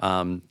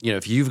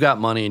 if you've got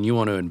money and you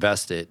want to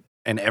invest it,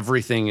 and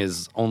everything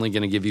is only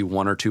going to give you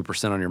 1 or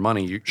 2% on your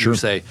money, you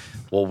say,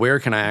 well, where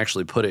can I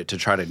actually put it to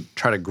try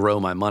to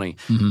grow my money?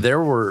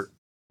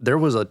 There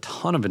was a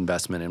ton of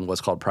investment in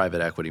what's called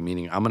private equity,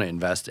 meaning I'm going to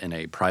invest in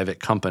a private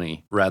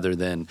company rather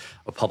than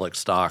a public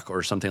stock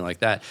or something like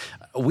that.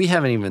 We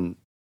haven't even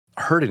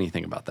heard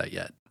anything about that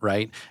yet,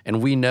 right?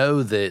 And we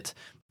know that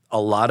a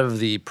lot of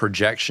the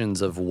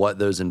projections of what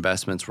those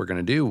investments were going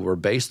to do were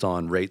based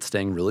on rates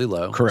staying really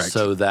low. Correct.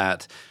 So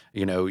that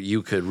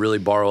you could really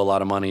borrow a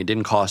lot of money. It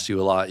didn't cost you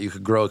a lot. You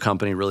could grow a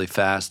company really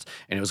fast,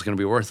 and it was going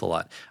to be worth a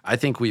lot. I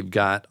think we've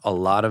got a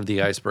lot of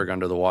the iceberg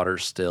under the water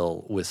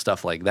still with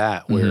stuff like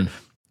that, where,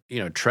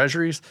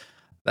 treasuries,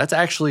 that's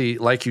actually,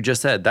 like you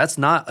just said, that's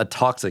not a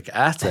toxic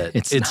asset.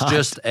 It's not.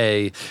 Just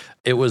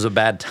it was a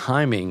bad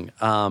timing.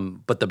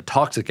 But the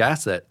toxic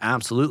asset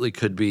absolutely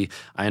could be,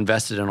 I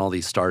invested in all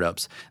these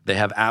startups. They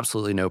have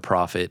absolutely no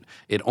profit.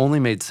 It only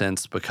made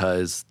sense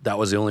because that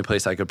was the only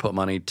place I could put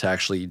money to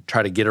actually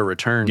try to get a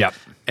return. Yep.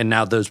 And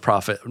now those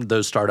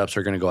startups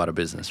are going to go out of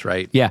business,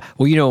 right? Yeah.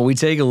 Well, when we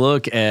take a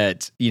look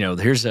at,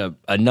 here's a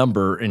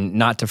number, and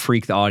not to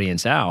freak the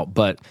audience out,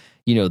 but,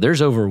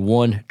 there's over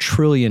 $1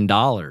 trillion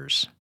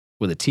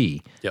with a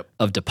T,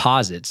 of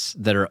deposits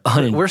that are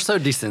We're so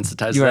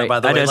desensitized to that, by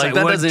the way. Like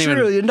that doesn't even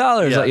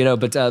 $1 trillion,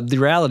 but the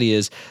reality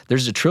is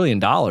there's $1 trillion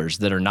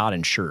that are not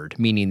insured,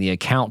 meaning the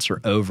accounts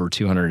are over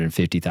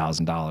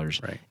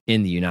 $250,000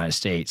 in the United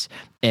States.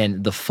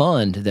 And the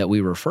fund that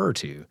we refer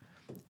to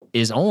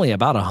is only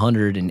about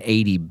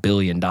 $180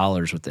 billion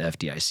with the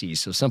FDIC.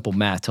 So simple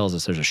math tells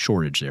us there's a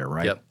shortage there,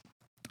 right? Yep.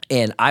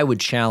 And I would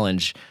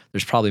challenge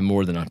there's probably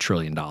more than $1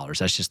 trillion.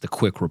 That's just the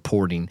quick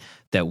reporting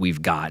that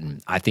we've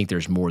gotten. I think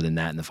there's more than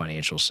that in the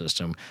financial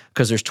system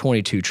because there's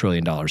 $22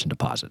 trillion in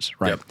deposits,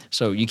 right? Yep.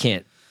 So you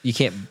can't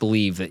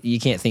believe that, you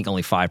can't think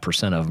only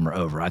 5% of them are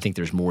over. I think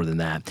there's more than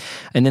that.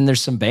 And then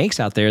there's some banks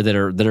out there that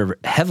are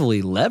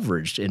heavily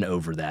leveraged and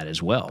over that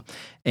as well.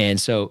 And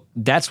so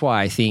that's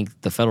why I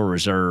think the Federal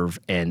Reserve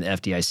and the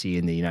FDIC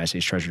and the United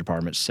States Treasury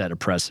Department set a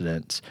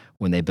precedent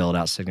when they bailed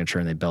out Signature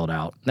and they bailed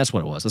out. That's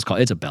what it was. It's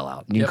a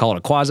bailout. You can call it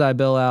a quasi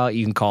bailout.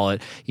 You can call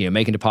it,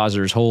 making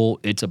depositors whole.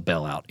 It's a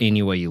bailout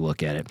any way you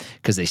look at it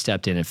because they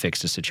stepped in and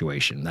fixed a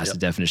situation. That's the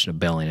definition of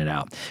bailing it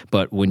out.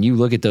 But when you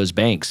look at those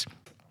banks,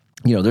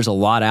 there's a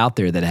lot out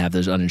there that have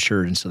those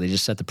uninsured. And so they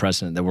just set the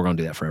precedent that we're going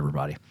to do that for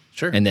everybody.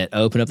 Sure. And that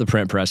open up the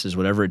print presses,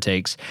 whatever it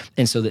takes.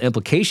 And so the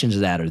implications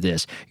of that are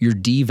this: you're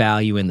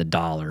devaluing the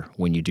dollar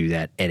when you do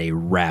that at a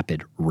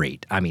rapid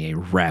rate. I mean, a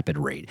rapid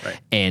rate. Right.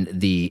 And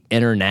the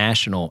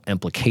international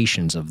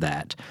implications of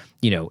that,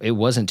 it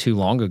wasn't too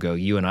long ago,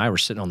 you and I were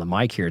sitting on the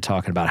mic here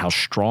talking about how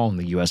strong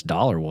the US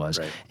dollar was,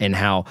 right, and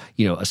how,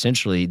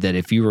 essentially that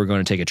if you were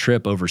going to take a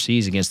trip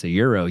overseas against the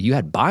euro, you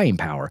had buying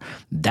power.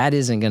 That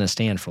isn't going to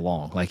stand for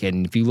long.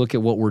 And if you look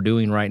at what we're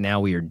doing right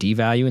now, we are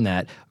devaluing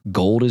that.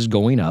 Gold is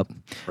going up.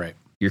 Right.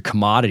 Your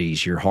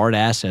commodities, your hard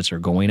assets are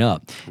going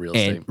up.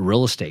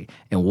 Real estate.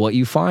 And what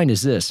you find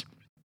is this,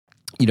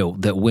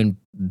 that when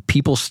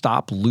people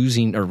stop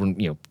losing or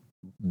when,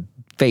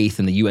 faith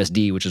in the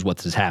USD, which is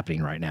what is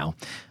happening right now,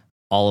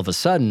 all of a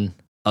sudden,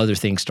 other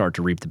things start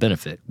to reap the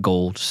benefit: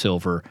 gold,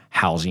 silver,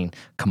 housing,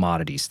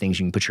 commodities, things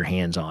you can put your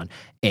hands on.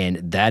 And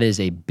that is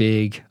a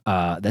big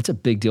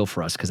deal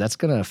for us, because that's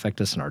going to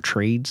affect us in our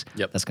trades.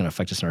 Yep. That's going to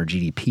affect us in our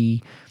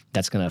GDP.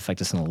 That's going to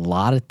affect us in a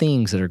lot of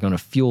things that are going to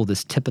fuel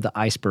this tip of the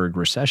iceberg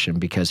recession,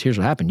 because here's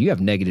what happened. You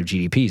have negative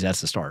GDPs.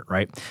 That's the start,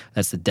 right?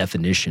 That's the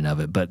definition of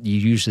it. But you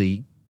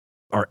usually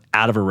are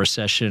out of a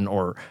recession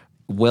or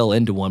well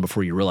into one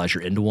before you realize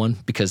you're into one,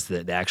 because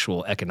the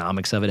actual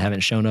economics of it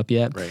haven't shown up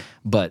yet. Right.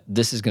 But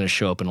this is going to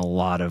show up in a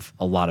lot of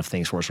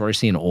things for us. We're already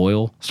seeing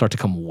oil start to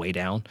come way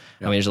down. Yep.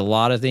 I mean, there's a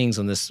lot of things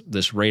on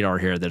this radar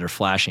here that are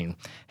flashing.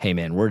 Hey,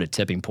 man, we're at a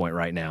tipping point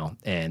right now,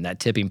 and that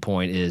tipping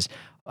point is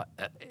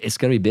it's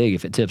going to be big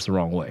if it tips the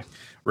wrong way.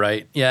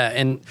 Right. Yeah,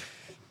 and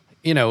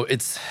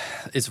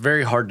it's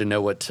very hard to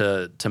know what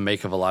to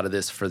make of a lot of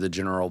this for the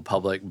general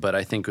public. But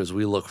I think as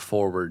we look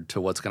forward to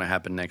what's going to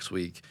happen next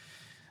week,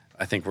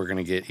 I think we're going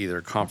to get either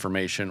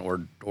confirmation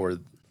or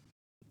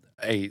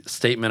a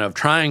statement of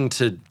trying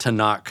to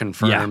not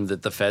confirm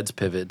that the Fed's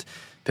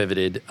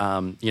pivoted.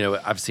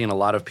 I've seen a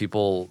lot of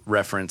people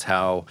reference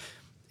how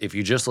if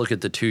you just look at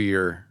the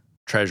 2-year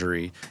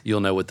Treasury, you'll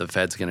know what the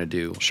Fed's going to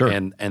do. Sure.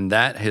 And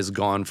that has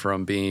gone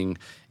from being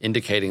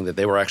indicating that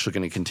they were actually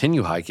going to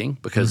continue hiking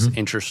because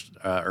interest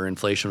or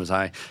inflation was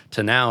high,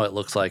 to now it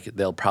looks like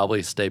they'll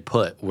probably stay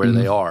put where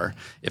they are.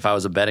 If I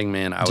was a betting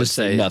man, I would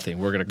say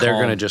nothing. They're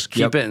going to just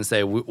keep it and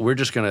say we're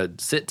just going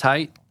to sit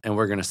tight and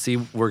we're going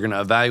to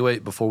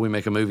evaluate before we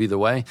make a move either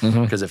way.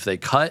 Because if they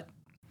cut.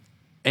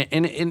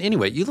 And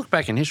anyway, you look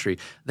back in history,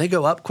 they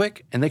go up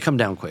quick and they come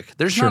down quick.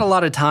 There's not a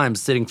lot of time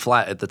sitting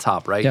flat at the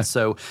top, right? Yeah.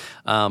 So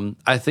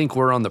I think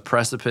we're on the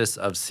precipice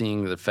of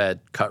seeing the Fed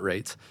cut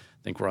rates.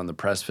 I think we're on the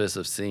precipice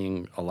of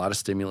seeing a lot of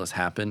stimulus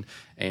happen.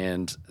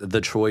 And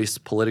the choice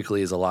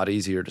politically is a lot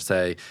easier to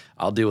say,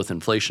 I'll deal with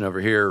inflation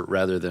over here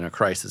rather than a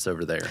crisis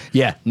over there.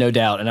 Yeah, no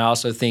doubt. And I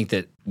also think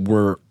that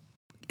we're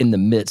in the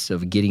midst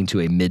of getting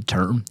to a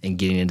midterm and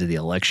getting into the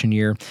election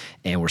year,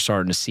 and we're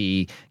starting to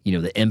see,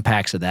 the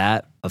impacts of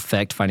that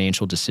affect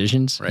financial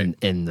decisions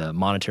and the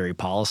monetary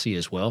policy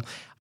as well.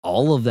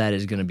 All of that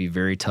is going to be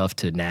very tough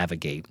to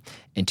navigate.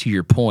 And to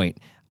your point,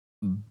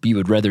 you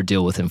would rather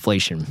deal with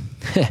inflation,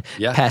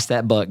 pass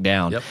that buck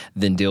down,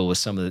 than deal with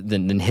some of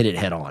than hit it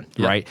head on,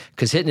 right?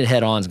 Because hitting it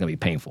head on is going to be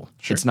painful.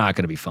 Sure. It's not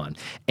going to be fun.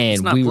 And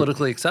it's not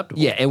politically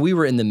acceptable. Yeah, and we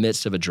were in the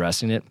midst of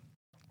addressing it.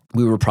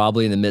 We were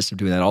probably in the midst of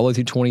doing that all the way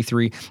through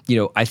 23.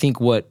 I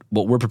think what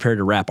we're prepared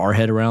to wrap our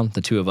head around,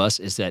 the two of us,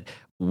 is that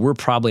we're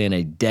probably in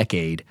a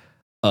decade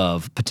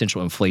of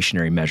potential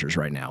inflationary measures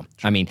right now.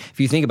 I mean, if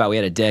you think about it, we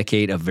had a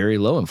decade of very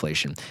low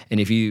inflation. And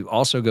if you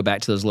also go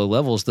back to those low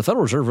levels, the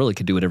Federal Reserve really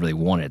could do whatever they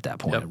wanted at that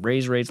point.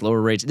 Raise rates, lower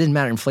rates. It didn't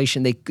matter.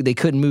 Inflation, they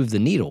couldn't move the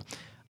needle.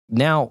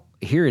 Now,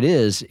 here it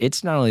is.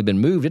 It's not only been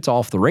moved, it's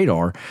off the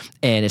radar.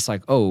 And it's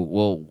like, oh,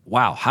 well,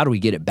 wow, how do we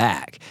get it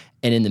back?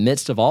 And in the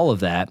midst of all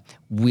of that,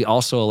 we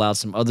also allowed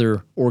some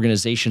other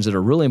organizations that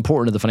are really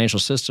important to the financial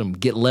system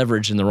get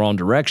leverage in the wrong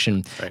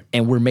direction,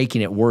 and we're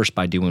making it worse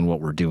by doing what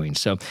we're doing.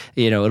 So,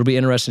 it'll be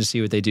interesting to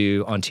see what they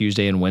do on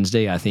Tuesday and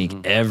Wednesday. I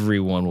think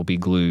everyone will be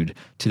glued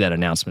to that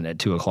announcement at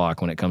 2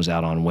 o'clock when it comes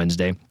out on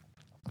Wednesday.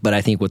 But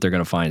I think what they're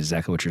going to find is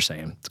exactly what you're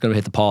saying. It's going to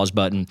hit the pause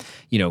button.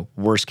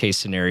 Worst case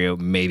scenario,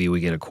 maybe we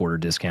get a quarter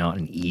discount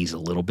and ease a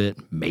little bit.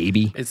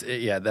 Maybe. That's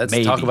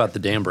talk about the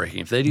dam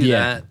breaking. If they do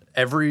that,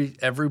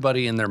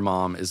 everybody and their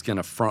mom is going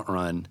to front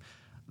run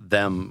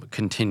them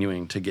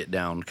continuing to get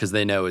down because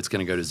they know it's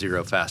going to go to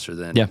zero faster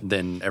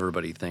than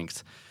everybody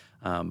thinks.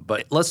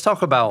 But let's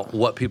talk about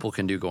what people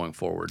can do going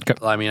forward.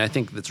 Okay. I mean, I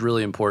think that's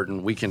really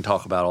important. We can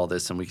talk about all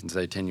this and we can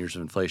say 10 years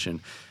of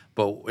inflation.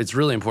 But it's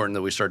really important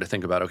that we start to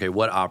think about, okay,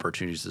 what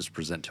opportunities does this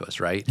present to us,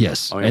 right?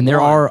 Yes. And there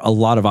are a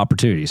lot of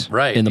opportunities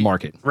in the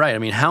market. Right. I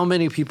mean, how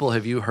many people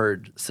have you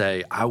heard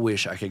say, I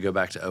wish I could go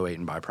back to 2008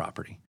 and buy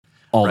property?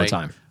 All the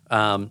time.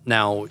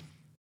 Now,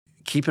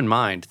 keep in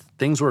mind,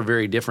 things were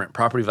very different.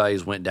 Property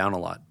values went down a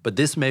lot. But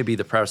this may be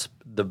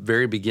the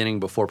very beginning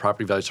before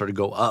property values started to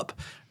go up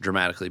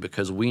dramatically,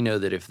 because we know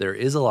that if there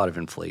is a lot of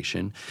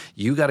inflation,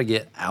 you got to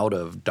get out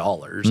of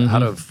dollars,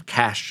 out of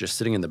cash just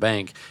sitting in the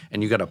bank,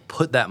 and you got to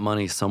put that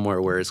money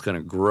somewhere where it's going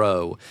to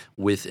grow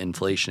with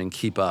inflation and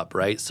keep up,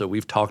 right? So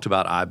we've talked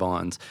about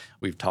I-bonds.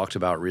 We've talked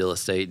about real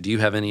estate. Do you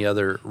have any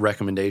other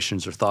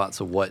recommendations or thoughts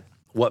of what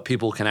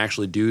people can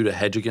actually do to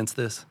hedge against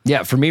this?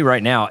 Yeah, for me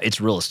right now,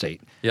 it's real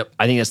estate. Yep.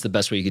 I think that's the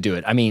best way you could do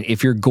it. I mean,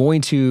 if you're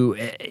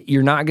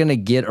you're not going to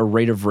get a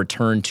rate of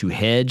return to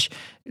hedge.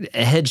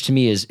 A hedge to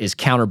me is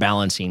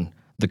counterbalancing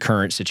the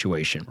current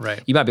situation.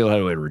 Right. You might be able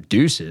to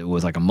reduce it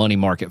with like a money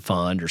market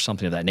fund or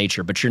something of that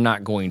nature, but you're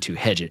not going to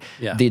hedge it.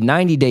 Yeah. The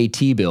 90-day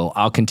T-bill,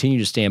 I'll continue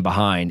to stand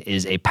behind,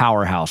 is a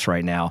powerhouse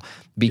right now,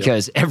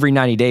 because every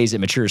 90 days it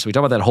matures. So we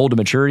talk about that hold to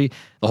maturity.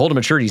 The hold to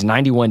maturity is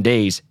 91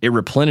 days. It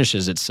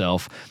replenishes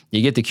itself.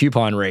 You get the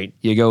coupon rate.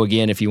 You go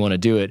again if you want to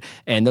do it.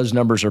 And those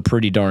numbers are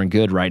pretty darn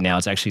good right now.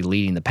 It's actually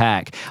leading the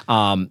pack.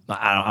 I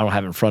don't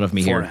have it in front of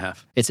me here.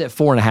 4.5. It's at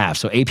 4.5.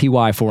 So APY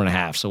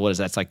 4.5. So what is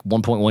that? It's like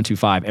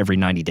 1.125 every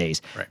 90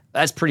 days. Right.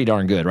 That's pretty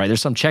darn good, right?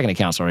 There's some checking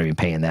accounts that aren't even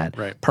paying that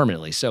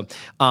permanently. So,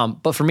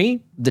 but for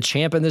me, the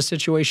champ in this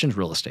situation is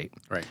real estate.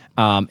 Right.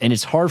 And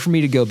it's hard for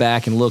me to go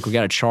back and look. We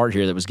got a chart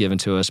here that was given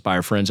to us by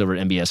our friends over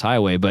at MBS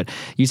Highway. But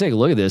you take a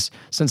look at this.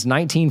 Since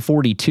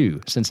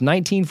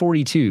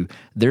 1942,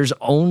 there's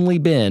only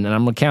been, and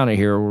I'm going to count it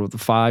here,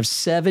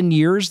 7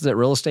 years that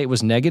real estate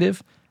was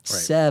negative. Right.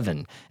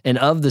 7. And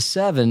of the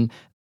 7,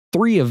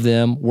 3 of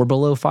them were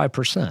below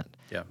 5%.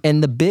 Yeah.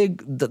 And the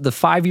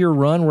 5-year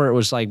run where it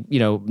was like,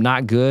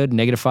 not good,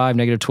 -5,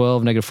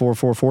 -12,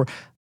 -4, 4,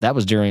 that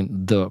was during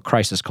the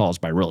crisis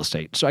caused by real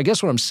estate. So I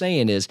guess what I'm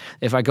saying is,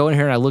 if I go in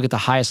here and I look at the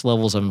highest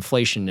levels of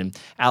inflation, and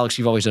Alex,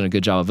 you've always done a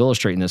good job of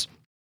illustrating this,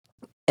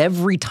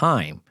 every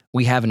time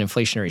we have an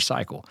inflationary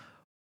cycle,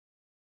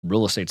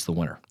 real estate's the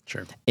winner.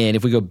 Sure. And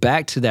if we go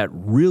back to that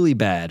really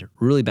bad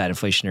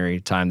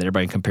inflationary time that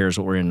everybody compares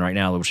what we're in right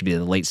now, which would be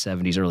the late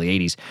 70s, early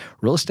 80s,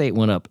 real estate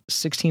went up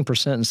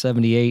 16% in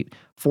 78,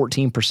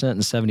 14%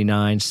 in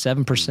 79,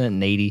 7%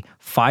 in 80,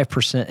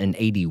 5% in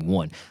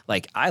 81.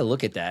 Like, I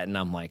look at that and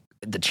I'm like,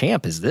 the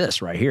champ is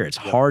this right here. It's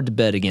hard to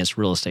bet against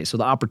real estate. So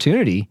the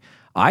opportunity,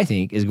 I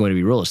think, is going to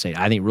be real estate.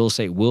 I think real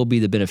estate will be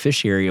the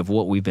beneficiary of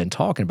what we've been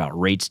talking about.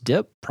 Rates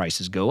dip,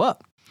 prices go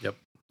up. Yep.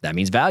 That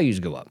means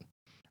values go up.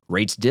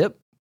 Rates dip,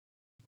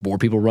 more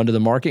people run to the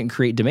market and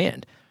create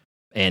demand.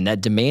 And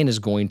that demand is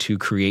going to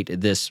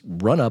create this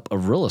run-up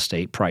of real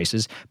estate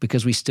prices,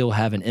 because we still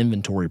have an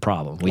inventory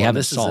problem. We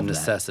haven't solved that. This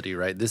is a necessity,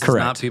 right? This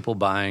Correct. is not people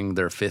buying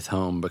their 5th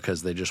home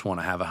because they just want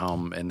to have a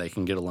home and they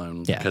can get a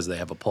loan because they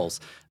have a pulse.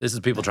 This is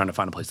people trying to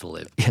find a place to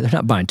live. Yeah, they're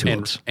not buying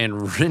tulips.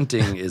 And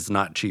renting is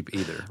not cheap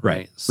either,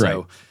 right?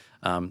 So,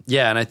 and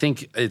I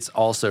think it's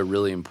also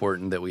really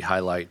important that we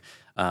highlight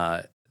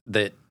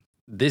that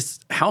this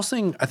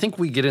housing, I think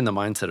we get in the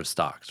mindset of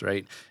stocks,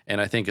 right? And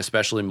I think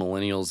especially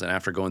millennials, and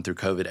after going through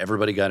COVID,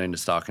 everybody got into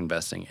stock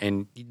investing.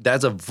 And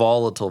that's a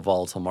volatile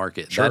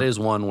market. Sure. That is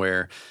one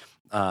where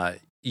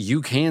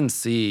you can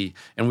see,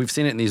 and we've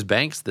seen it in these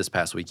banks this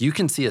past week, you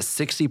can see a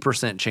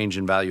 60% change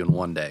in value in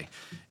one day.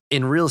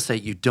 In real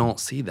estate, you don't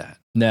see that.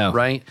 No.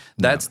 Right?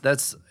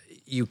 That's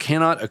you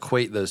cannot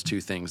equate those two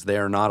things. They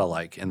are not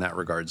alike in that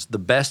regards. The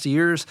best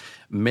years,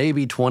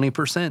 maybe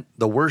 20%.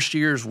 The worst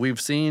years we've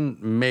seen,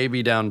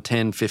 maybe down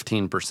 10,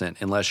 15%,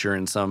 unless you're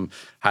in some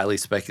highly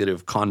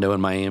speculative condo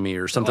in Miami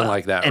or something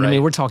like that. And right? I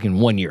mean, we're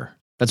talking 1 year.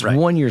 That's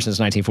 1 year since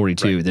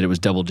 1942 that it was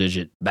double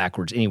digit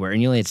backwards anywhere.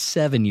 And you only had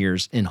 7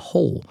 years in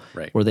whole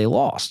where they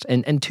lost.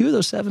 And 2 of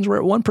those 7s were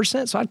at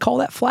 1%. So I'd call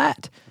that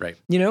flat. Right.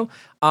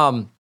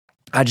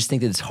 I just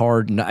think that it's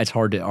hard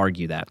to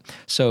argue that.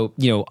 So,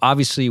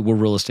 obviously we're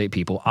real estate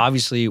people.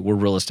 Obviously we're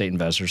real estate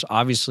investors.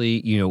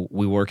 Obviously,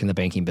 we work in the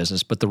banking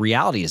business. But the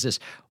reality is this: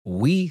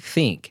 we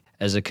think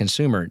as a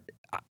consumer,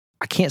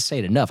 I can't say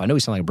it enough. I know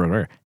we sound like a broken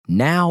record.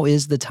 Now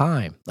is the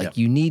time. Like,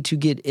 you need to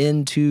get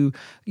into,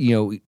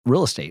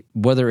 real estate,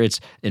 whether it's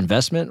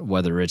investment,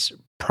 whether it's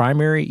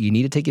primary, you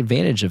need to take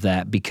advantage of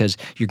that, because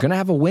you're going to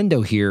have a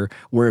window here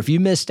where if you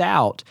missed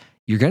out,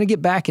 you're going to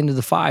get back into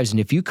the 5s. And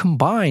if you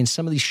combine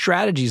some of these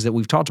strategies that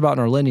we've talked about in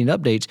our lending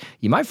updates,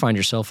 you might find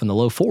yourself in the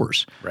low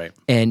 4s. Right.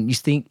 And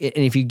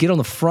if you get on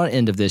the front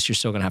end of this, you're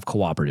still going to have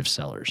cooperative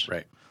sellers.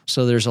 Right.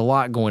 So there's a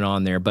lot going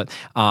on there. But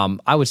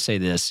I would say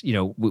this,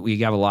 we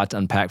have a lot to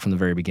unpack from the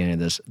very beginning of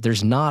this.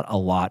 There's not a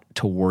lot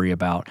to worry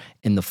about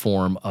in the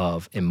form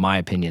of, in my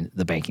opinion,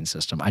 the banking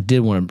system. I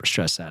did want to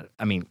stress that.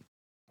 I mean,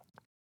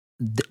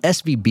 the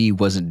SVB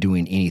wasn't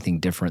doing anything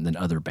different than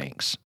other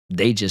banks.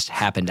 They just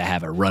happen to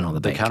have a run on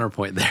the bank. The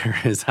counterpoint there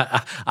is,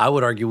 I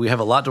would argue we have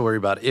a lot to worry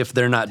about if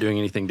they're not doing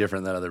anything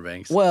different than other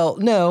banks. Well,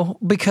 no,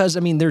 because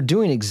they're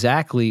doing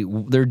exactly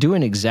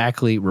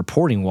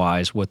reporting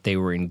wise what they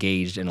were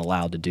engaged and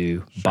allowed to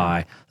do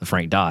by the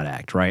Frank-Dodd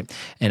Act, right?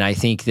 And I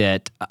think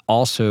that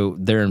also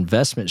their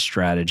investment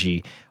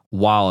strategy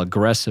while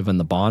aggressive in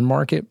the bond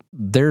market,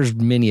 there's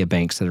many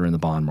banks that are in the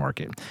bond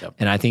market. Yep.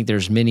 And I think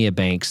there's many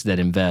banks that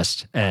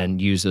invest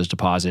and use those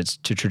deposits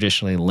to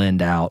traditionally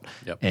lend out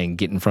and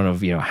get in front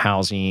of,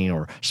 housing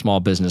or small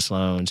business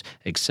loans,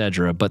 et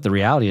cetera. But the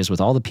reality is with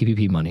all the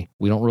PPP money,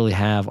 we don't really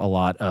have a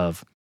lot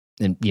of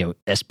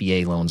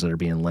SBA loans that are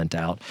being lent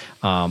out.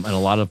 And a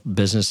lot of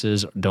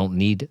businesses don't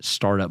need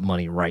startup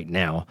money right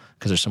now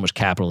because there's so much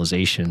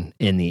capitalization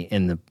in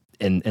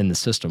the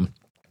system.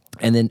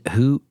 And then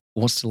who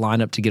wants to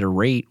line up to get a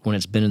rate when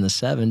it's been in the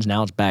 7s?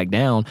 Now it's back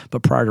down.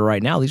 But prior to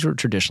right now, these were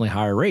traditionally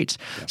higher rates.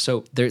 Yeah.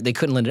 So they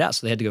couldn't lend it out.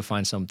 So they had to go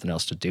find something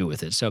else to do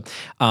with it. So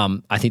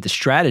I think the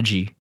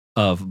strategy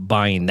of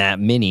buying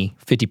that many,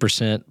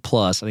 50%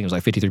 plus, I think it was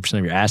like 53%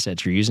 of your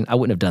assets you're using, I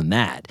wouldn't have done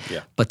that. Yeah.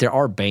 But there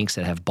are banks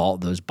that have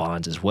bought those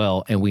bonds as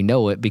well, and we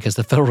know it because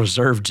the Federal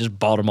Reserve just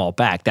bought them all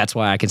back. That's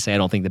why I can say I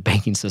don't think the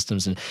banking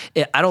system's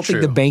I don't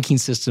think the banking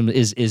system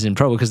is in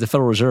trouble because the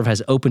Federal Reserve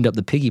has opened up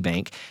the piggy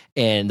bank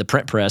and the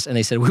print press, and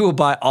they said, we will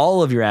buy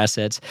all of your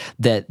assets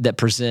that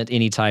present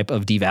any type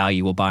of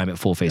devalue. We'll buy them at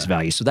full face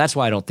value. So that's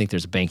why I don't think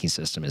there's a banking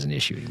system as an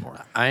issue anymore.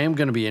 I am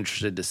going to be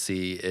interested to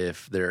see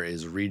if there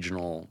is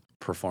regional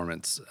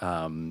performance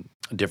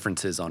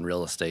differences on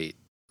real estate,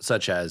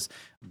 such as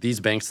these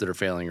banks that are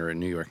failing are in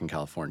New York and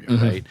California,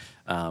 right?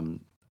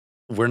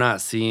 We're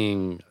not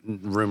seeing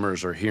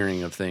rumors or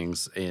hearing of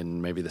things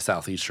in maybe the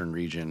southeastern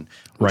region,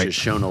 which has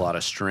shown a lot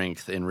of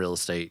strength in real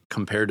estate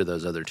compared to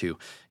those other two.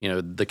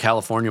 The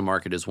California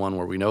market is one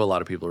where we know a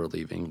lot of people are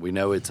leaving. We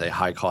know it's a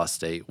high-cost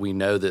state. We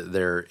know that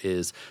there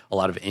is a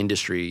lot of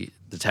industry,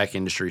 the tech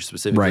industry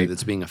specifically,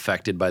 that's being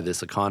affected by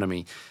this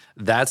economy.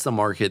 That's the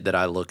market that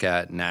I look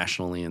at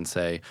nationally and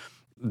say,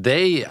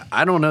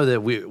 I don't know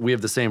that we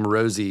have the same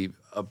rosy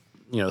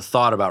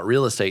thought about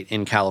real estate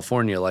in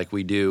California like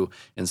we do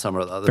in some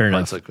of the other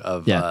parts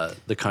of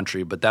the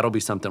country, but that'll be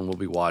something we'll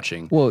be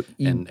watching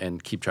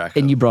and keep track of.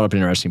 And you brought up an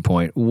interesting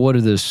point. What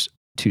do those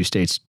two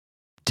states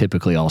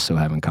typically also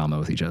have in common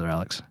with each other,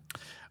 Alex?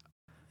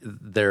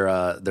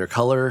 Their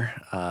color,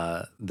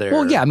 they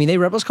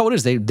let's call it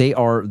as they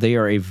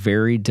are a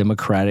very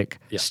democratic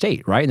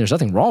state, right? And there's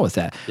nothing wrong with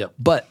that. Yep.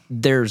 But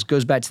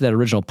goes back to that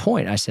original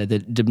point. I said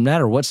that no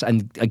matter what's,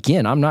 and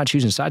again, I'm not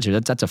choosing sides here.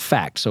 That's a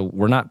fact. So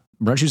we're not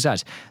choosing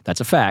sides. That's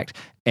a fact.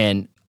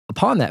 And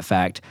upon that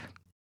fact,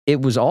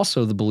 it was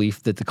also the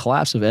belief that the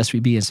collapse of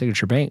SVB and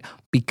Signature Bank,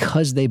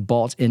 because they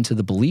bought into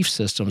the belief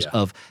systems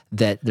of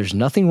that there's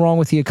nothing wrong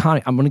with the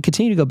economy. I'm going to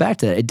continue to go back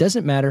to that. It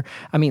doesn't matter.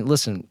 I mean,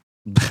 listen,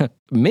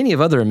 many of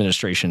other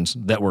administrations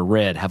that were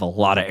red have a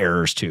lot of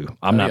errors too.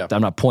 I'm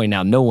not pointing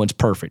out no one's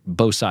perfect,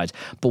 both sides.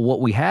 But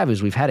what we have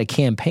is we've had a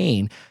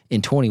campaign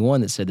in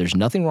 21 that said there's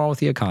nothing wrong with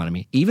the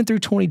economy. Even through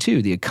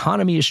 22, the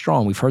economy is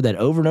strong. We've heard that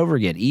over and over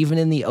again. Even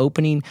in the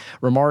opening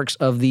remarks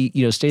of the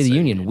State of the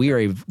Union,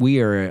 we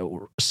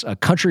are a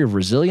country of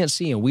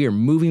resiliency and we are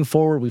moving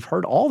forward. We've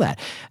heard all that.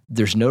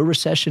 There's no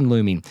recession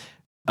looming.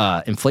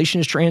 Inflation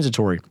is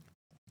transitory.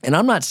 And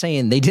I'm not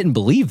saying they didn't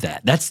believe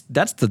that.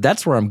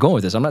 That's where I'm going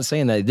with this. I'm not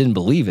saying that they didn't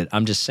believe it.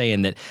 I'm just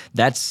saying that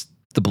that's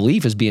the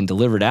belief is being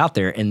delivered out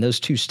there. And those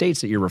two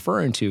states that you're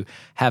referring to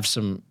have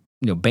some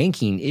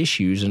banking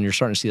issues, and you're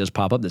starting to see those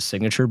pop up. The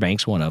Signature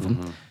Bank's one of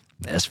them.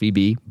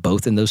 SVB,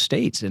 both in those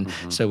states. And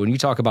so when you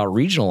talk about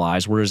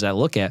regionalized, where does that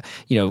look at?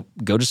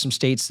 Go to some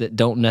states that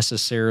don't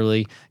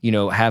necessarily,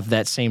 have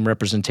that same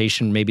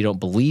representation, maybe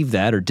don't believe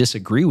that or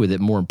disagree with it.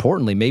 More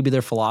importantly, maybe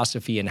their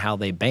philosophy and how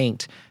they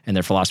banked and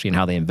their philosophy and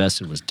how they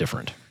invested was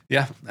different.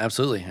 Yeah,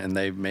 absolutely. And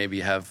they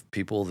maybe have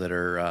people that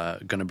are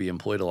going to be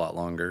employed a lot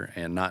longer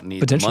and not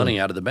need the money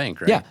out of the bank,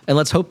 right? Yeah, and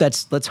let's hope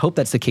that's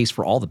the case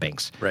for all the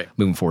banks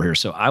moving forward here.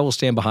 So I will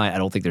stand behind. I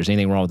don't think there's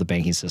anything wrong with the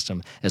banking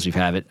system as we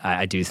have it.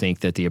 I do think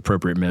that the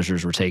appropriate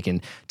measures were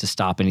taken to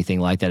stop anything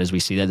like that. As we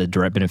see that the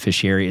direct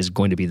beneficiary is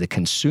going to be the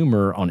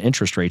consumer on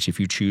interest rates if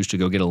you choose to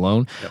go get a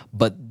loan,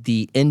 but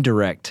the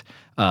indirect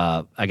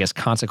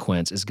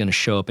consequence is going to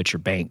show up at your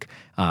bank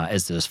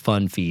as those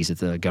fund fees that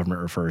the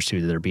government refers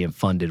to that are being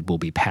funded will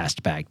be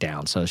passed back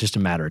down. So it's just a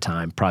matter of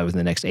time, probably within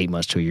the next 8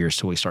 months to a year,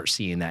 till we start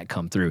seeing that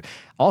come through.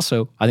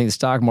 Also, I think the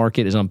stock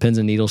market is on pins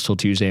and needles till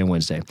Tuesday and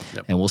Wednesday,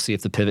 and we'll see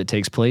if the pivot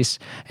takes place.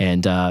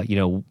 And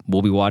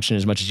we'll be watching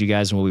as much as you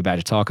guys, and we'll be back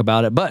to talk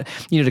about it. But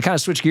to kind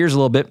of switch gears a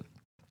little bit.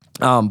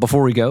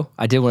 Before we go,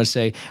 I did want to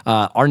say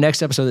our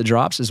next episode that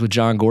drops is with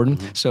John Gordon.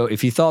 So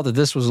if you thought that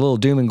this was a little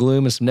doom and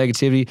gloom and some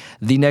negativity,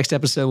 the next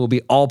episode will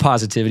be all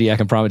positivity, I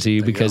can promise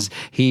you, because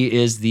he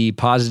is the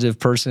positive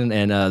person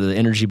and the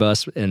energy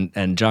bus.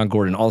 And John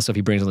Gordon, all the stuff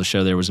he brings on the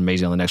show there was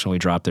amazing on the next one we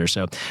dropped there.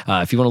 So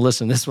if you want to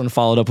listen to this one,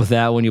 followed up with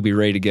that one, you'll be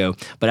ready to go.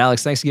 But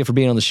Alex, thanks again for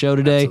being on the show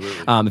today.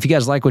 If you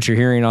guys like what you're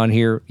hearing on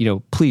here,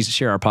 please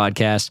share our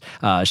podcast,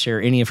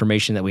 share any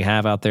information that we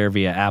have out there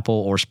via Apple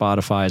or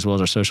Spotify, as well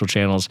as our social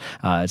channels.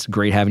 It's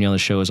great having you on the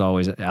show as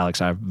always,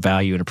 Alex. I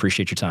value and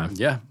appreciate your time.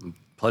 Yeah,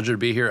 pleasure to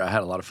be here. I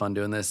had a lot of fun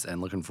doing this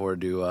and looking forward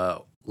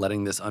to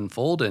letting this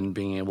unfold and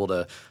being able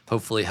to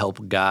hopefully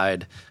help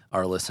guide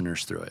our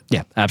listeners through it.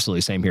 Yeah,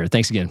 absolutely. Same here.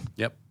 Thanks again.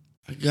 Yep.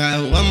 I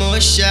got one more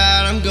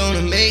shot, I'm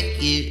gonna make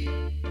it.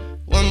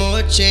 One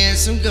more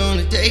chance, I'm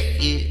gonna take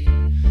it.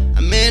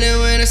 meant it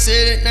when I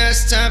said it, now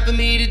it's time for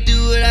me to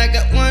do it. I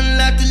got one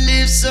life to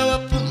live, so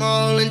I put my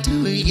all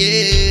into it,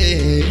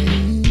 yeah.